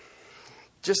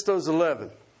 just those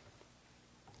 11.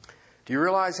 Do you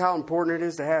realize how important it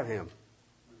is to have Him?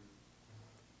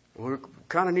 We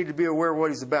kind of need to be aware of what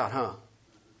He's about, huh?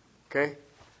 Okay?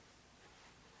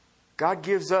 God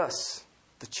gives us,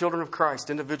 the children of Christ,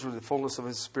 individually the fullness of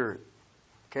His Spirit.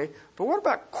 Okay? But what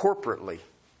about corporately?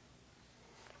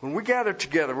 When we gather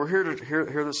together, we're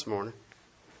here this morning.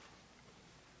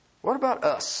 What about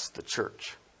us, the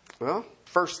church? Well,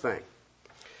 first thing.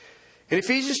 In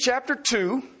Ephesians chapter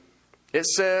 2, it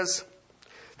says,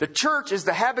 the church is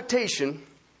the habitation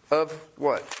of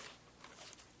what?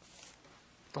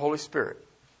 The Holy Spirit.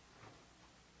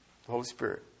 The Holy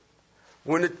Spirit.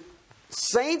 When the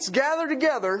saints gather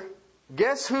together,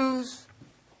 guess whose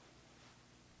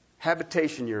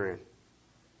habitation you're in?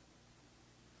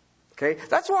 Okay?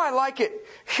 That's why I like it.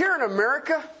 Here in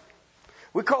America,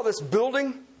 we call this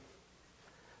building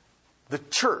the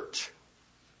church.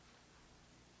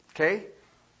 Okay?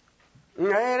 No,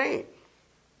 it ain't.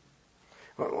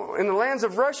 In the lands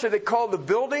of Russia, they call the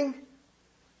building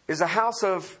is a house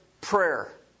of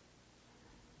prayer.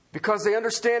 Because they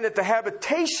understand that the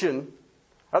habitation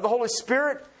of the Holy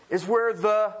Spirit is where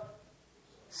the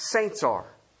saints are.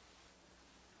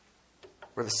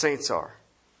 Where the saints are.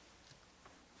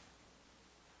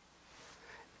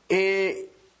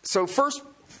 So first,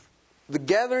 the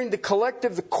gathering, the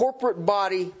collective, the corporate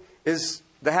body is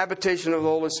the habitation of the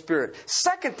Holy Spirit.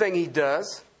 Second thing He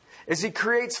does is He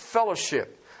creates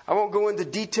fellowship. I won't go into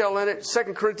detail in it.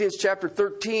 2 Corinthians chapter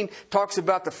 13 talks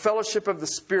about the fellowship of the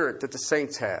Spirit that the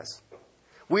saints has.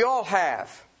 We all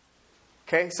have.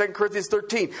 Okay, 2 Corinthians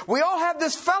 13. We all have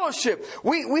this fellowship.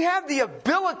 We have the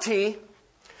ability,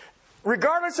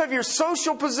 regardless of your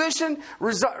social position,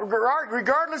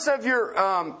 regardless of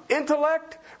your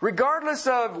intellect, regardless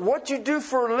of what you do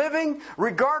for a living,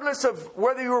 regardless of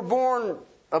whether you were born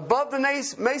above the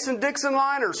Mason-Dixon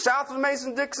line or south of the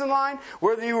Mason-Dixon line,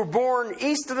 whether you were born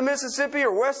east of the Mississippi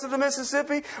or west of the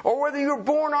Mississippi, or whether you were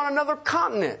born on another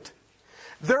continent.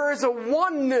 There is a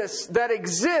oneness that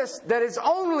exists that is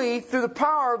only through the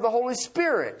power of the Holy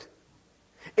Spirit.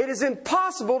 It is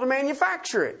impossible to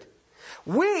manufacture it.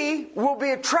 We will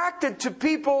be attracted to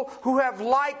people who have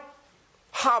like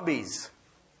hobbies.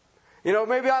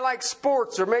 Maybe I like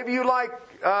sports, or maybe you like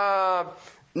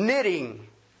knitting.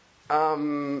 I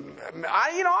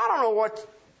don't know what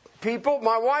people.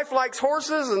 My wife likes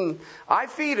horses, and I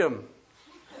feed them.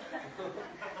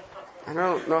 I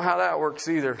don't know how that works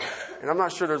either. And I'm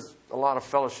not sure there's a lot of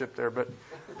fellowship there, but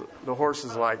the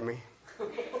horses like me.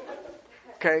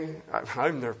 Okay?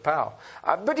 I'm their pal.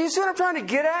 But do you see what I'm trying to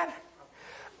get at?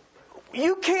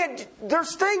 You can't,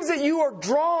 there's things that you are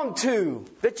drawn to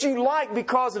that you like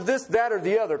because of this, that, or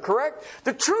the other, correct?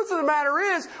 The truth of the matter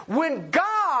is, when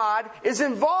God is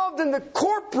involved in the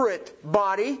corporate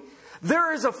body,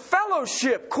 there is a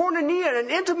fellowship, koinonia, an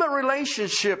intimate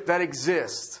relationship that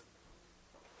exists.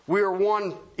 We are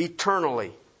one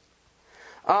eternally.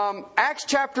 Acts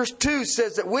chapter 2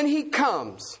 says that when He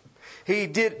comes, He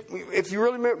did, if you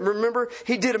really remember,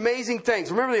 He did amazing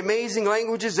things. Remember the amazing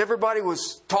languages? Everybody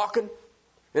was talking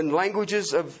in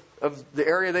languages of the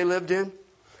area they lived in.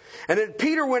 And then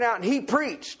Peter went out and he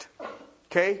preached.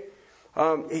 Okay?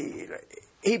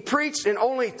 He preached and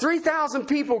only 3,000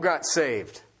 people got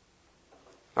saved.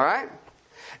 All right?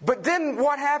 But then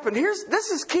what happened? This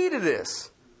is key to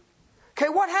this. Okay,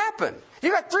 what happened?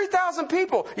 You got 3,000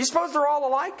 people. You suppose they're all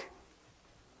alike?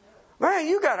 Man,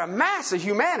 you got a mass of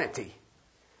humanity.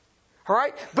 All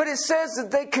right? But it says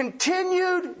that they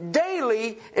continued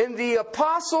daily in the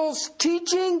apostles'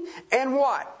 teaching and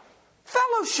what?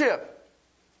 Fellowship.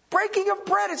 Breaking of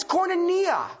bread. It's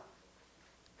koinonia.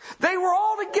 They were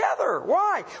all together.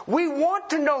 Why? We want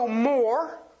to know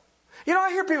more. You know,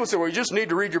 I hear people say, well, you just need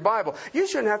to read your Bible. You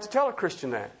shouldn't have to tell a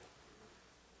Christian that.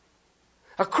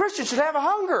 A Christian should have a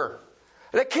hunger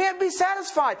that can't be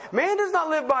satisfied. Man does not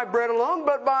live by bread alone,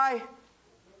 but by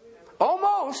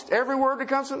almost every word that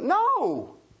comes from...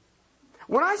 No.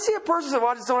 When I see a person say, well,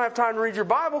 I just don't have time to read your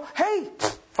Bible. Hey,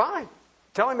 fine.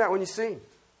 Tell him that when you see him.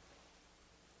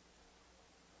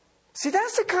 See,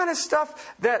 that's the kind of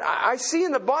stuff that I see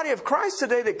in the body of Christ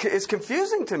today that is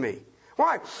confusing to me.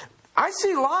 Why? I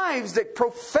see lives that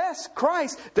profess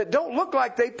Christ that don't look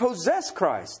like they possess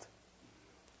Christ.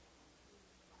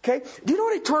 Okay? Do you know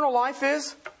what eternal life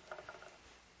is?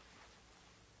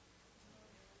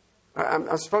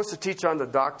 I'm supposed to teach on the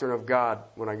doctrine of God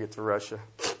when I get to Russia.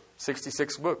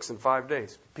 66 books in 5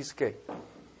 days. Piece of cake.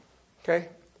 Okay?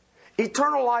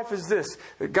 Eternal life is this.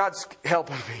 God's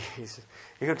helping me. He says,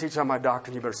 you're going to teach on my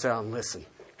doctrine, you better sit down and listen.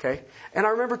 Okay? And I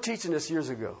remember teaching this years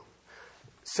ago.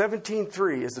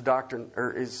 17:3 is the doctrine,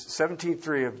 or is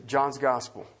 17:3 of John's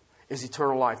Gospel, is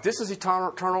eternal life. This is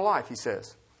eternal life, he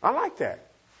says. I like that.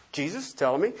 Jesus is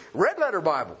telling me. Red letter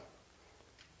Bible.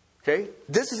 Okay?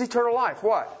 This is eternal life.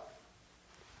 What?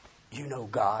 You know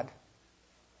God.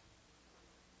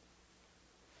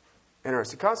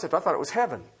 Interesting concept. I thought it was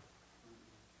heaven.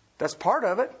 That's part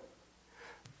of it.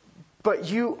 But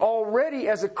you already,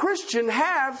 as a Christian,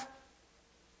 have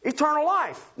eternal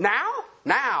life.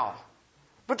 Now.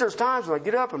 But there's times when I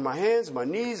get up and my hands and my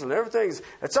knees and everything.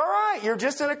 It's all right. You're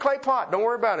just in a clay pot. Don't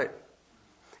worry about it.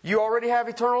 You already have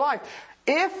eternal life.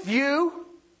 If you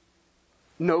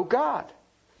know God.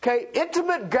 Okay,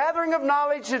 intimate gathering of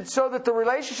knowledge so that the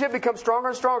relationship becomes stronger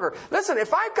and stronger. Listen,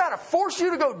 if I've got to force you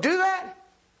to go do that,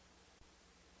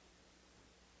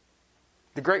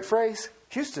 the great phrase,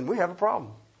 Houston, we have a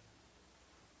problem.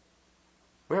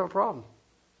 We have a problem.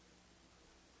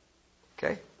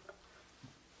 Okay?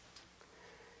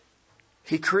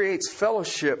 He creates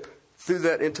fellowship through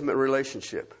that intimate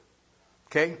relationship.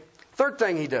 Okay? Third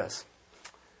thing he does.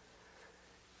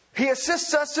 He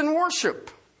assists us in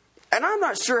worship. And I'm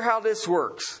not sure how this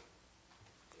works.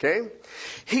 Okay?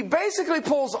 He basically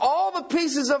pulls all the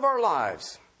pieces of our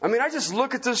lives. I mean, I just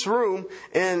look at this room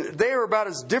and they are about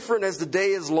as different as the day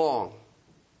is long.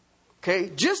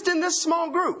 Okay? Just in this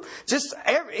small group.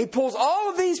 He pulls all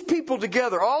of these people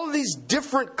together. All of these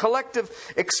different collective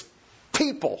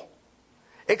people.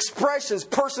 Expressions,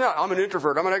 personality. I'm an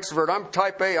introvert. I'm an extrovert. I'm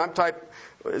type A.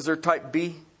 Is there type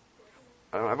B?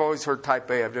 I've always heard type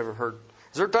A. I've never heard.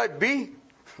 Is there type B?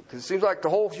 Because it seems like the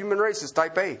whole human race is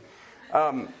type A.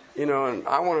 And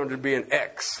I want them to be an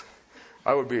X.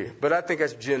 I would be. But I think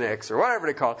that's Gen X or whatever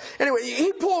they call it. Anyway,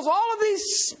 he pulls all of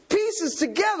these pieces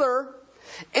together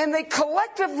and they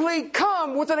collectively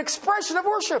come with an expression of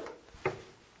worship.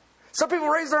 Some people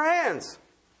raise their hands.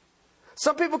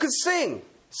 Some people can sing.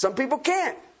 Some people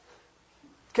can't.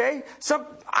 Okay?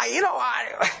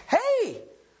 Hey!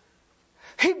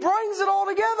 He brings it all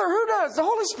together. Who does? The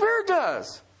Holy Spirit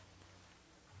does.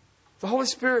 The Holy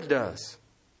Spirit does.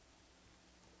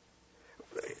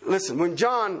 Listen, when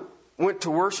John went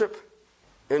to worship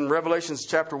in Revelations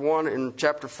chapter 1 and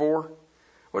chapter 4,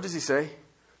 what does he say?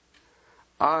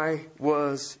 I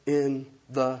was in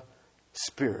the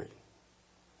Spirit.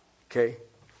 Okay?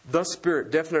 The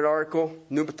Spirit, definite article,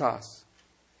 pneumatos.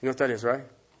 You know what that is, right?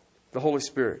 The Holy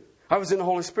Spirit. I was in the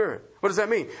Holy Spirit. What does that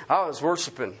mean? I was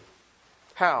worshiping.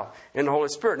 How? In the Holy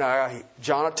Spirit. Now,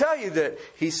 John will tell you that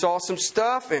he saw some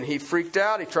stuff and he freaked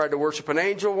out. He tried to worship an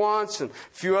angel once and a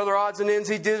few other odds and ends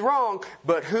he did wrong.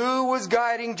 But who was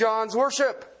guiding John's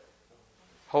worship?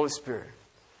 Holy Spirit.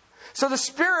 So the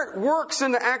Spirit works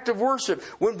in the act of worship.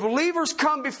 When believers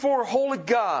come before holy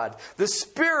God, the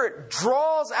Spirit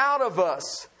draws out of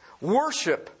us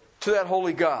worship to that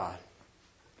holy God.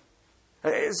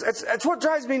 It's what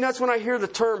drives me nuts when I hear the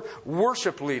term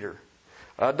worship leader.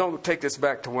 Don't take this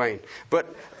back to Wayne. But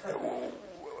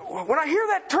when I hear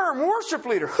that term, worship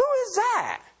leader, who is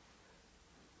that?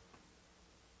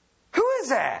 Who is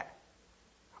that?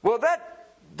 Well,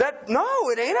 no,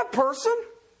 it ain't a person.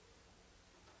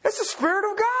 It's the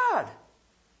Spirit of God.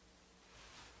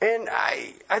 And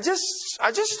I just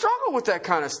struggle with that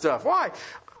kind of stuff. Why?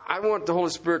 I want the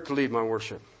Holy Spirit to lead my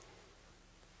worship.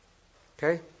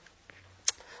 Okay?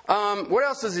 What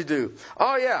else does He do?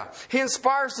 Oh yeah, He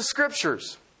inspires the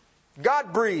Scriptures.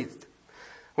 God breathed.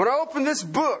 When I open this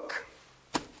book,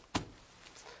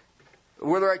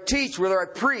 whether I teach, whether I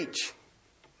preach,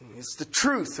 it's the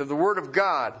truth of the Word of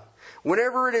God.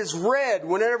 Whenever it is read,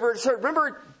 whenever it's heard.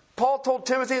 Remember, Paul told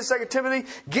Timothy in 2 Timothy,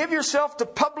 give yourself to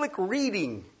public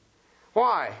reading.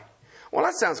 Why? Well,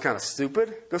 that sounds kind of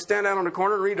stupid. Go stand out on the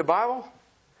corner and read the Bible?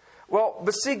 Well,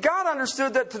 but see, God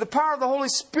understood that to the power of the Holy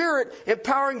Spirit,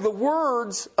 empowering the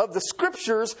words of the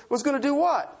Scriptures was going to do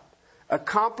what?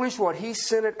 Accomplish what He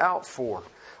sent it out for.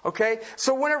 Okay?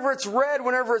 So whenever it's read,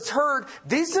 whenever it's heard,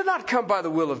 these did not come by the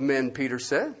will of men, Peter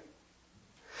said.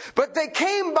 But they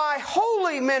came by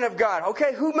holy men of God.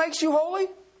 Okay, who makes you holy?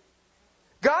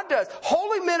 God does.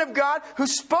 Holy men of God who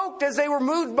spoke as they were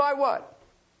moved by what?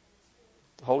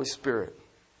 The Holy Spirit.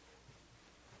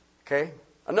 Okay?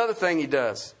 Another thing He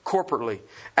does corporately.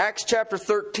 Acts chapter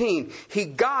 13. He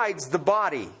guides the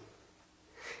body.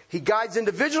 He guides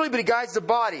individually, but He guides the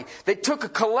body. They took a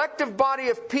collective body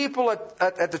of people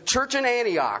at the church in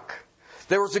Antioch.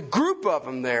 There was a group of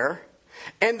them there.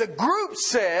 And the group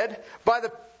said, by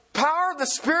the power of the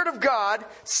Spirit of God,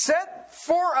 set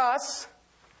for us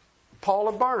Paul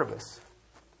and Barnabas.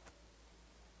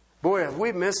 Boy, have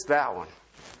we missed that one.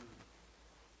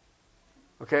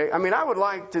 Okay? I mean, I would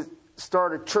like to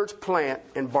start a church plant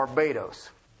in Barbados.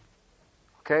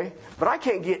 Okay? But I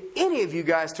can't get any of you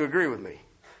guys to agree with me.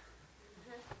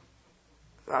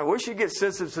 I wish you'd get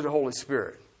sensitive to the Holy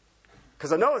Spirit.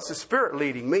 Because I know it's the Spirit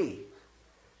leading me.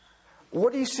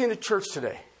 What do you see in the church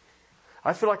today?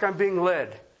 I feel like I'm being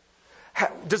led.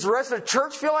 Does the rest of the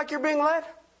church feel like you're being led?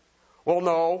 Well,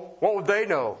 no. What would they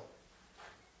know?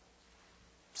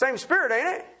 Same Spirit,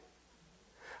 ain't it?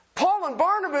 Paul and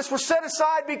Barnabas were set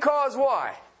aside because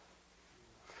why?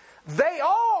 They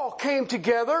all came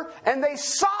together and they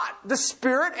sought the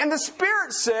Spirit, and the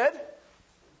Spirit said,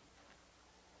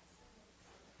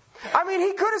 I mean,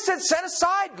 He could have said, set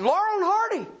aside Laurel and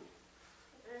Hardy.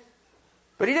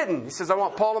 But He didn't. He says, I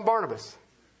want Paul and Barnabas.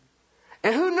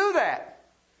 And who knew that?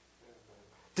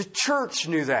 The church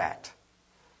knew that.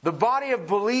 The body of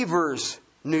believers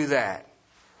knew that.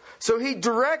 So He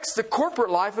directs the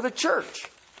corporate life of the church.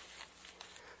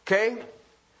 Okay?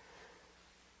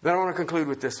 Then I want to conclude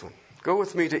with this one. Go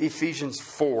with me to Ephesians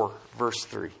 4, verse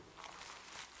 3.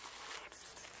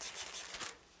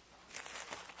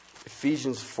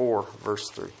 Ephesians 4, verse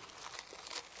 3.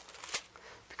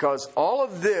 Because all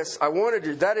of this,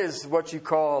 that is what you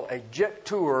call a jet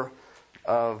tour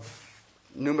of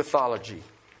pneumatology.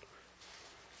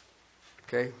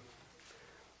 Okay?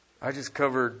 I just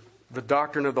covered the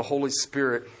doctrine of the Holy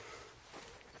Spirit.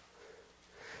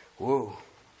 Whoa.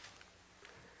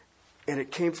 And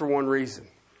it came for one reason.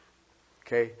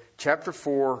 Okay? Chapter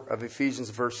 4 of Ephesians,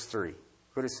 verse 3.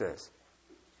 What it says.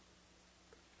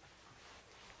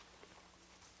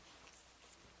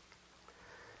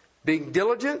 Being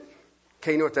diligent.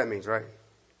 Okay, you know what that means, right?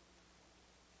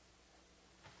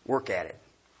 Work at it.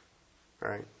 All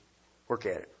right? Work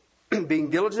at it. Being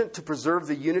diligent to preserve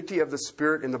the unity of the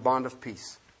Spirit in the bond of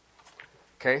peace.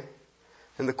 Okay?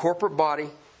 In the corporate body,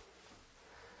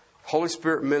 Holy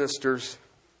Spirit ministers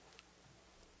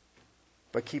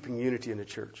by keeping unity in the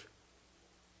church.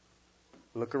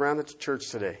 Look around at the church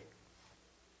today.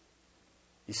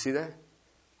 You see that?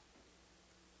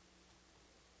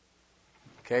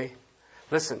 Okay?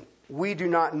 Listen, we do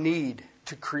not need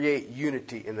to create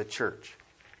unity in the church.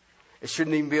 It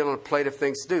shouldn't even be on a plate of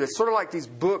things to do. It's sort of like these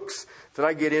books that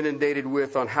I get inundated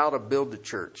with on how to build the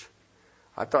church.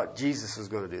 I thought Jesus was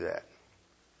going to do that.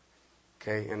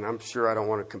 Okay? And I'm sure I don't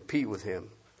want to compete with Him.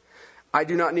 I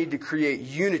do not need to create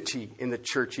unity in the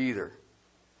church either.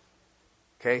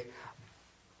 Okay?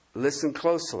 Listen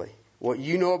closely. What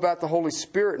you know about the Holy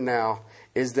Spirit now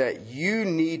is that you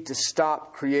need to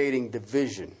stop creating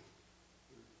division.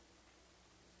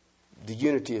 The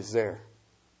unity is there.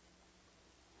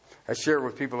 I shared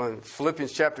with people in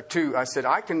Philippians chapter 2, I said,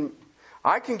 I can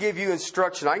give you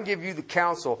instruction, I can give you the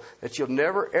counsel that you'll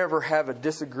never ever have a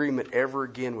disagreement ever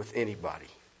again with anybody.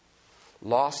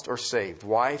 Lost or saved.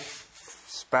 Wife,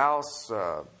 spouse,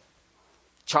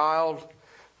 child,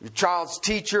 your child's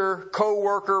teacher,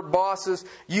 co-worker, bosses.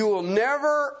 You will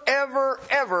never, ever,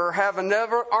 ever have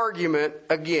another argument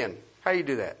again. How do you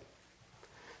do that?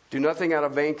 Do nothing out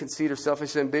of vain conceit or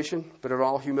selfish ambition, but in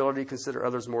all humility consider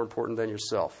others more important than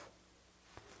yourself.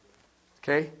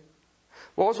 Okay?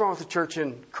 What was wrong with the church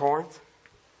in Corinth?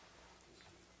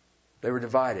 They were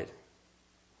divided.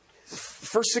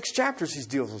 First 6 chapters he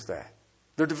deals with that.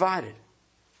 They're divided.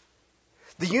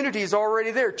 The unity is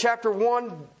already there. Chapter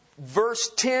 1, verse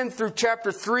 10 through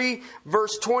chapter 3,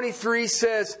 verse 23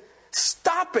 says,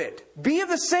 stop it. Be of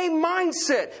the same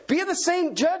mindset. Be of the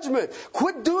same judgment.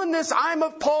 Quit doing this. I'm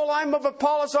of Paul. I'm of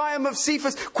Apollos. I am of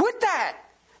Cephas. Quit that.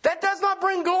 That does not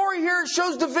bring glory here. It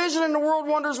shows division, and the world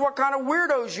wonders what kind of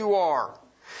weirdos you are.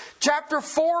 Chapter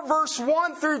 4, verse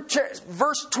 1 through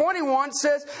verse 21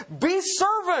 says, be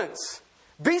servants.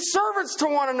 Be servants to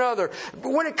one another.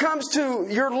 When it comes to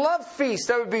your love feast,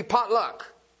 that would be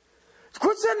potluck.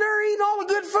 Quit sitting there eating all the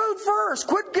good food first.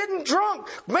 Quit getting drunk.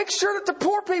 Make sure that the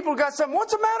poor people got something.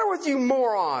 What's the matter with you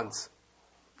morons?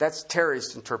 That's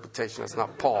Terry's interpretation. That's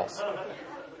not Paul's.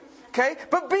 Okay?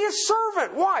 But be a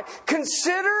servant. Why?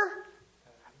 Consider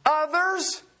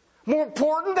others more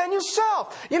important than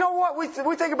yourself. You know what? We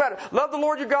think about it. Love the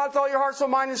Lord your God with all your heart, soul,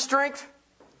 mind, and strength.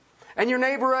 And your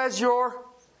neighbor as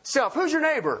yourself. Who's your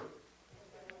neighbor?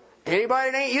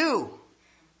 Anybody that ain't you.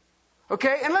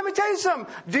 Okay? And let me tell you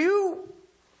something. Do you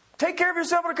take care of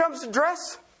yourself when it comes to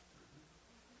dress?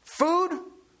 Food?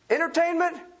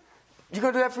 Entertainment? You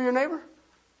going to do that for your neighbor?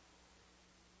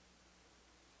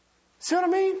 See what I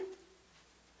mean?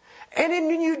 And then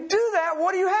when you do that,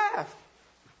 what do you have?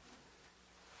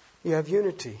 You have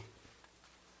unity.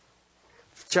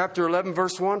 Chapter 11,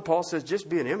 verse 1, Paul says, just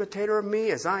be an imitator of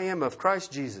me as I am of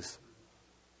Christ Jesus.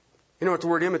 You know what the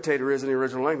word imitator is in the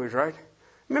original language, right?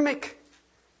 Mimic.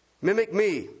 Mimic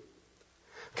me.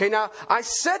 Okay, now, I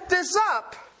set this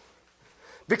up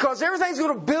because everything's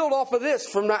going to build off of this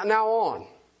from now on.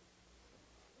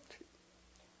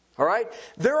 All right?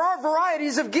 There are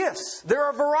varieties of gifts. There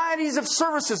are varieties of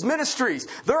services, ministries.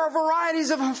 There are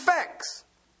varieties of effects.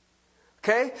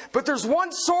 Okay? But there's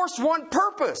one source, one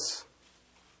purpose.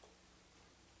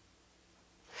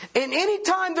 And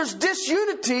anytime there's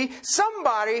disunity,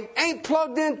 somebody ain't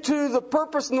plugged into the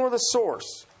purpose nor the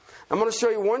source. I'm going to show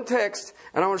you one text,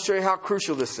 and I want to show you how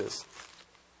crucial this is.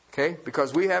 Okay?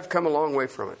 Because we have come a long way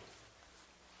from it.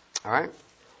 All right?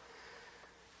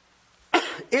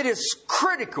 It is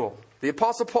critical. The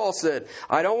Apostle Paul said,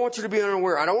 I don't want you to be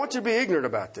unaware. I don't want you to be ignorant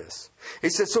about this. He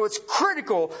said, so it's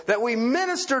critical that we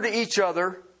minister to each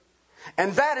other,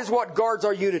 and that is what guards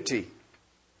our unity.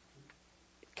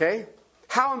 Okay?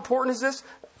 How important is this?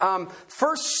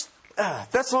 First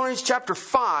Thessalonians chapter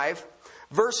 5,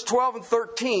 verse 12 and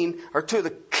 13 are two of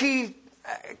the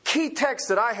key texts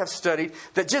that I have studied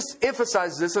that just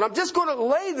emphasize this. And I'm just going to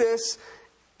lay this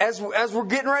as we're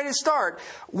getting ready to start.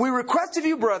 We request of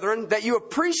you, brethren, that you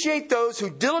appreciate those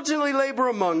who diligently labor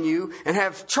among you and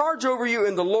have charge over you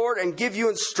in the Lord and give you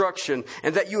instruction,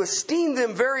 and that you esteem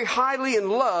them very highly in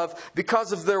love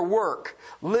because of their work.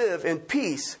 Live in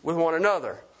peace with one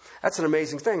another. That's an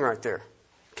amazing thing right there.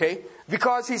 Okay?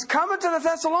 Because he's coming to the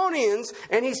Thessalonians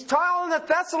and he's telling the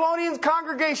Thessalonians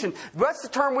congregation. That's the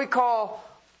term we call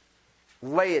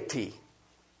laity.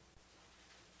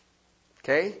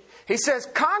 Okay? He says,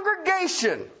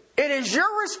 congregation, it is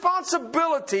your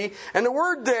responsibility, and the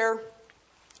word there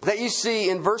that you see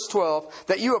in verse 12,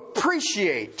 that you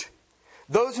appreciate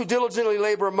those who diligently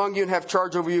labor among you and have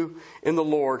charge over you in the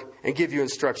Lord and give you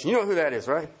instruction. You know who that is,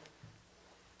 right?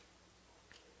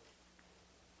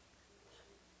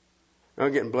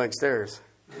 I'm getting blank stares.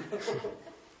 You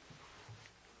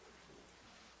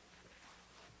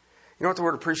know what the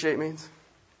word appreciate means?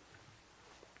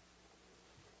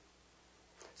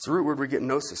 It's the root word we get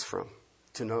gnosis from,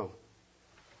 to know.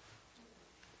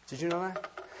 Did you know that?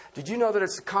 Did you know that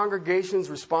it's the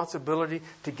congregation's responsibility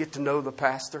to get to know the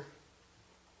pastor?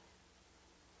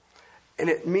 And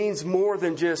it means more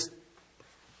than just,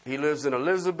 he lives in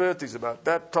Elizabeth, he's about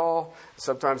that tall,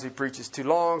 sometimes he preaches too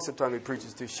long, sometimes he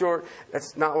preaches too short.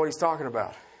 That's not what he's talking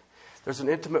about. There's an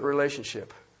intimate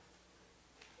relationship.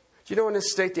 Do you know in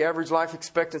this state the average life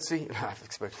expectancy,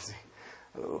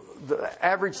 the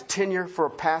average tenure for a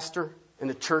pastor in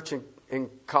the church in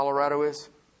Colorado is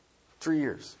 3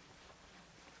 years.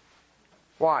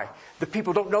 Why? The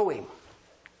people don't know him.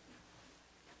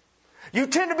 You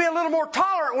tend to be a little more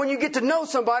tolerant when you get to know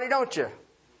somebody, don't you?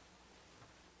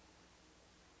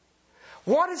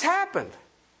 What has happened?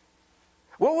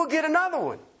 Well, we'll get another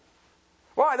one.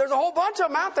 Why? There's a whole bunch of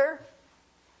them out there.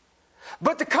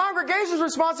 But the congregation's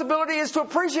responsibility is to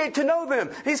appreciate, to know them.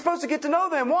 He's supposed to get to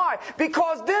know them. Why?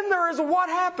 Because then there is what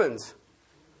happens.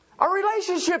 A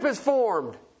relationship is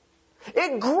formed.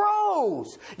 It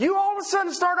grows. You all of a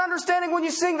sudden start understanding when you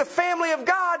sing the family of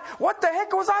God, what the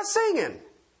heck was I singing?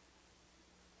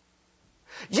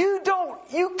 You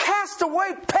cast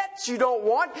away pets you don't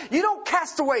want. You don't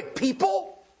cast away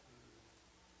people.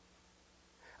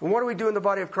 And what do we do in the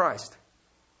body of Christ?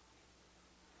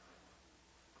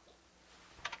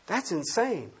 That's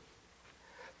insane.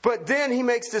 But then he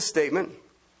makes this statement.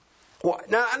 Well,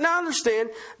 now understand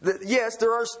that, yes,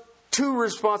 there are two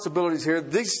responsibilities here.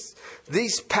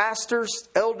 These pastors,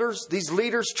 elders, these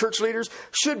leaders, church leaders,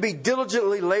 should be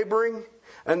diligently laboring.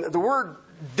 And the word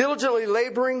diligently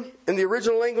laboring in the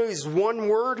original language is one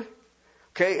word.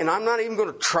 Okay, and I'm not even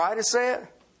going to try to say it.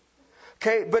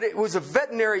 Okay, but it was a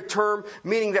veterinary term,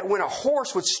 meaning that when a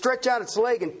horse would stretch out its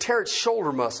leg and tear its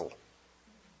shoulder muscle.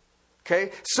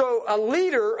 Okay, so a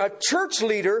leader, a church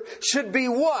leader, should be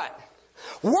what?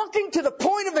 Working to the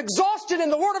point of exhaustion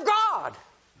in the Word of God.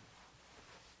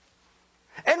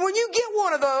 And when you get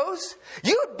one of those,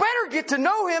 you had better get to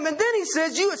know Him. And then he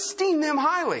says you esteem them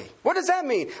highly. What does that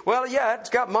mean? Well, yeah,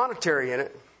 it's got monetary in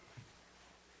it.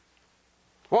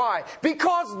 Why?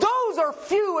 Because those are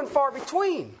few and far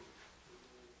between.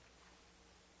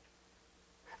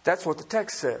 That's what the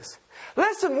text says.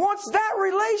 Listen, once that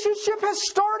relationship has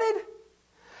started,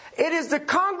 it is the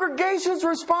congregation's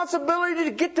responsibility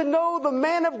to get to know the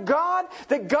man of God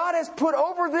that God has put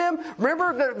over them.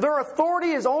 Remember, their authority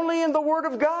is only in the Word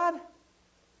of God.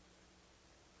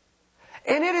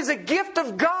 And it is a gift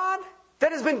of God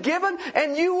that has been given.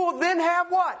 And you will then have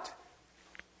what?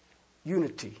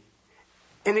 Unity.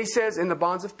 And he says, in the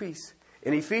bonds of peace.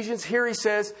 In Ephesians, here he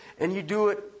says, and you do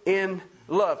it in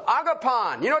love.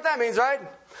 Agapon. You know what that means, right?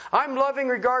 I'm loving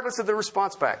regardless of the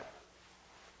response back.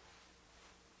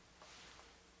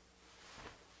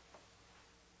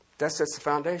 That sets the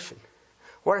foundation.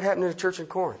 What had happened in the church in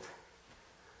Corinth?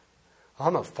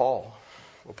 I'm of Paul.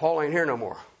 Well, Paul ain't here no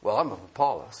more. Well, I'm of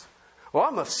Apollos. Well,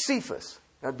 I'm of Cephas.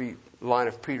 That'd be the line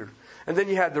of Peter. And then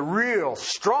you had the real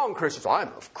strong Christians. I'm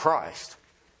of Christ.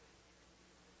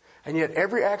 And yet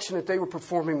every action that they were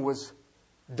performing was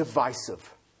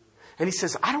divisive. And he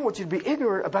says, I don't want you to be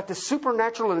ignorant about the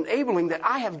supernatural enabling that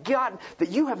I have gotten, that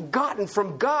you have gotten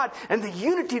from God, and the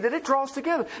unity that it draws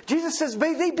together. Jesus says,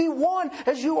 may they be one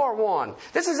as you are one.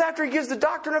 This is after he gives the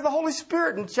doctrine of the Holy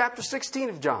Spirit in chapter 16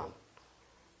 of John.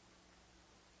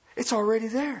 It's already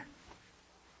there.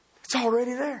 It's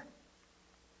already there.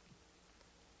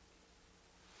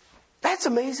 That's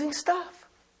amazing stuff.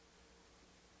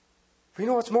 You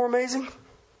know what's more amazing?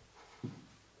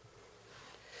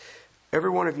 Every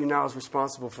one of you now is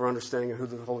responsible for understanding who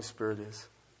the Holy Spirit is.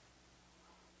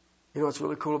 You know what's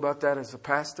really cool about that as a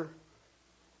pastor?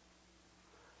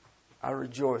 I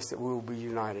rejoice that we will be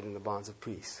united in the bonds of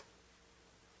peace.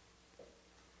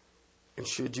 And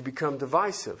should you become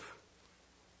divisive,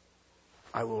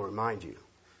 I will remind you.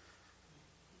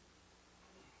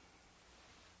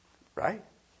 Right?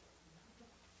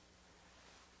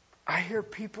 I hear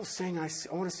people saying, I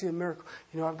want to see a miracle.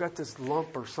 You know, I've got this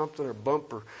lump or something, or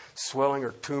bump or swelling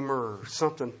or tumor or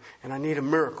something, and I need a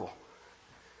miracle.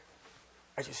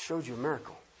 I just showed you a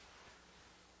miracle.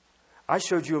 I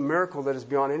showed you a miracle that is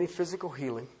beyond any physical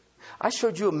healing. I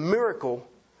showed you a miracle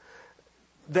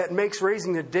that makes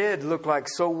raising the dead look like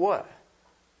so what?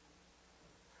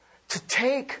 To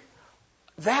take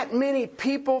that many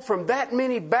people from that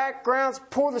many backgrounds,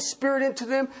 pour the Spirit into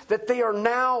them, that they are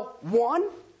now one?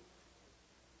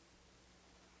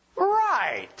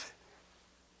 Right.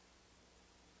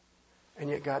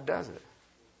 And yet God does it.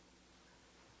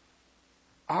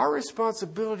 Our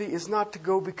responsibility is not to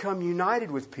go become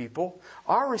united with people.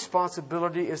 Our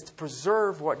responsibility is to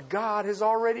preserve what God has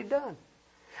already done.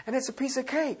 And it's a piece of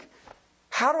cake.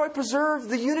 How do I preserve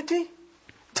the unity?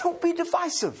 Don't be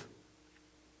divisive.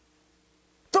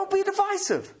 Don't be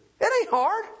divisive. It ain't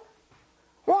hard.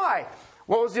 Why?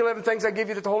 What was the 11 things I gave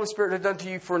you that the Holy Spirit had done to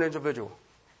you for an individual?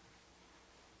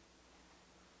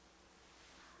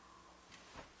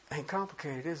 Ain't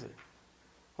complicated, is it?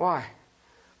 Why?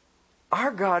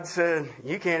 Our God said,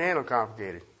 you can't handle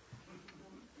complicated.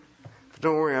 But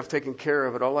don't worry, I've taken care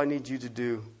of it. All I need you to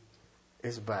do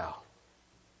is bow.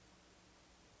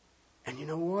 And you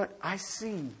know what? I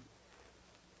see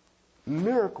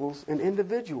miracles in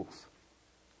individuals.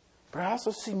 But I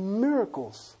also see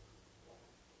miracles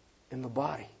in the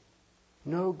body.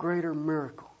 No greater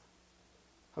miracle.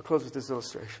 I'll close with this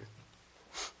illustration.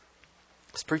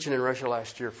 I was preaching in Russia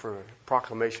last year for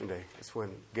Proclamation Day. It's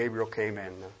when Gabriel came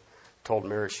and told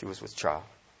Mary she was with child.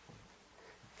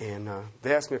 And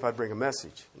they asked me if I'd bring a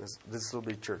message. This little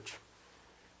bitty church.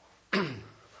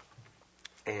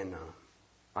 And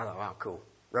I thought, wow, cool.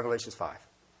 Revelations 5.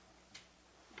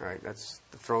 All right, that's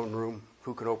the throne room.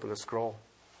 Who can open the scroll?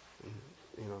 And,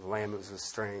 you know, the Lamb was his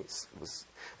strength.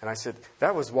 And I said,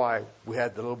 that was why we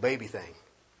had the little baby thing.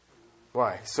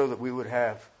 Why? So that we would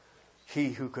have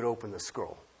he who could open the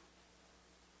scroll.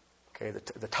 Okay,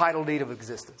 the title deed of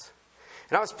existence.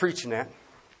 And I was preaching that.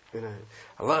 And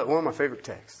I love one of my favorite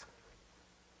texts.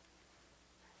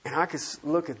 And I could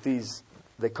look at these,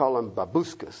 they call them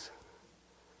babuskas.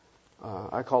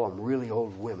 I call them really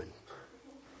old women.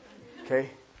 Okay?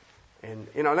 And,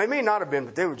 they may not have been,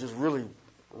 but they were just really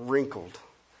wrinkled.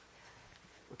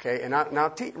 Okay? And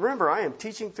remember, I am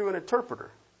teaching through an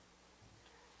interpreter.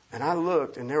 And I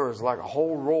looked, and there was like a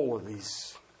whole roll of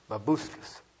these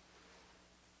babuskas.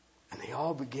 And they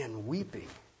all began weeping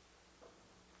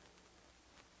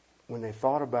when they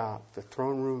thought about the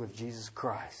throne room of Jesus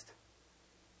Christ.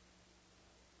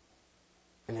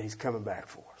 And that He's coming back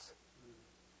for us.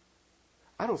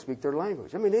 I don't speak their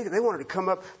language. I mean, they wanted to come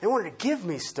up. They wanted to give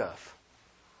me stuff.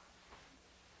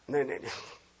 And then,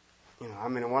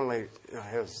 one lady,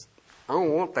 I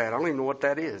don't want that. I don't even know what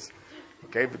that is.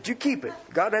 Okay, but you keep it.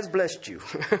 God has blessed you.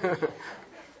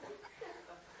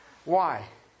 Why?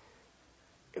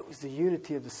 It was the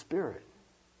unity of the Spirit.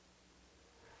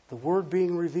 The Word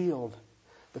being revealed.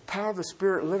 The power of the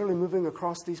Spirit literally moving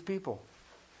across these people.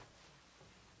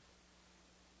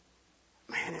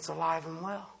 Man, it's alive and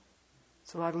well.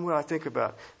 It's alive and well. I think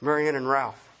about Marianne and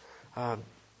Ralph.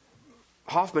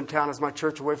 Hoffmantown is my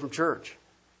church away from church.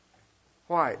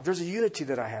 Why? There's a unity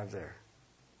that I have there.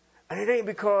 And it ain't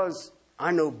because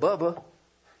I know Bubba.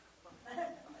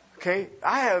 Okay?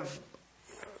 I have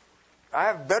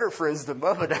better friends than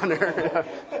Bubba down there.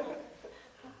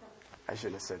 I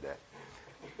shouldn't have said that.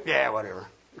 Yeah, whatever.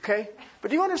 Okay?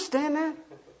 But do you understand that?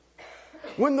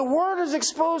 When the Word is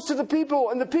exposed to the people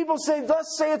and the people say, "Thus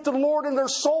saith the Lord," in their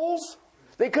souls,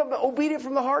 they come obedient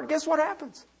from the heart, guess what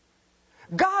happens?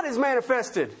 God is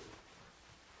manifested.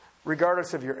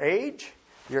 Regardless of your age,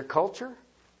 your culture,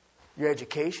 your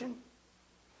education,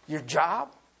 your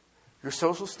job, your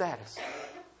social status.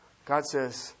 God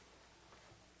says,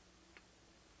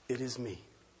 "It is me."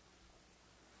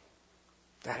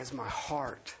 That is my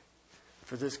heart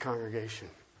for this congregation.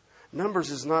 Numbers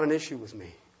is not an issue with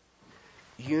me.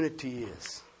 Unity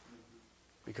is.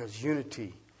 Because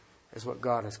unity is what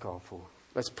God has called for.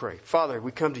 Let's pray. Father,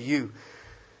 we come to you.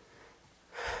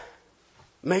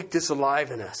 Make this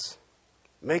alive in us.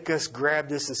 Make us grab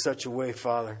this in such a way,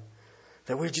 Father,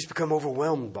 that we just become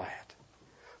overwhelmed by it.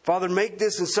 Father, make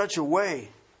this in such a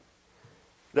way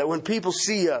that when people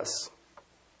see us,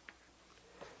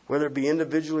 whether it be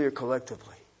individually or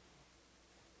collectively,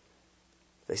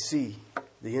 they see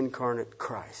the incarnate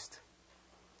Christ.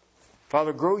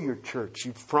 Father, grow your church.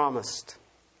 You've promised.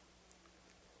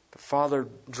 But Father,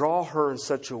 draw her in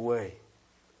such a way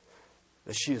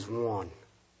that she is one.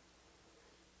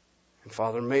 And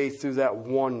Father, may through that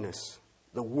oneness,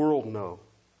 the world know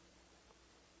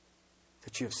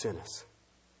that you have sent us.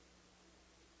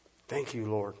 Thank you,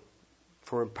 Lord,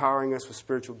 for empowering us with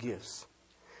spiritual gifts.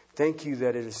 Thank you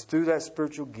that it is through that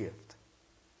spiritual gift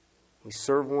we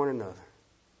serve one another,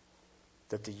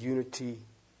 that the unity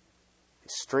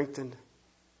is strengthened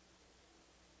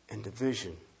and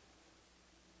division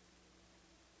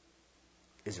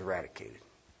is eradicated.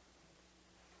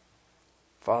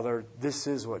 Father, this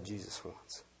is what Jesus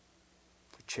wants.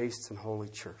 A chaste and holy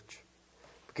church.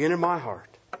 Begin in my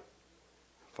heart.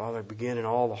 Father, begin in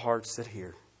all the hearts that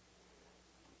hear.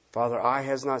 Father, eye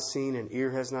has not seen and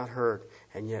ear has not heard,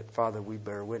 and yet, Father, we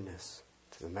bear witness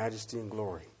to the majesty and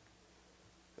glory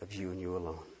of you and you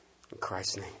alone. In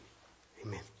Christ's name,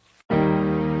 amen.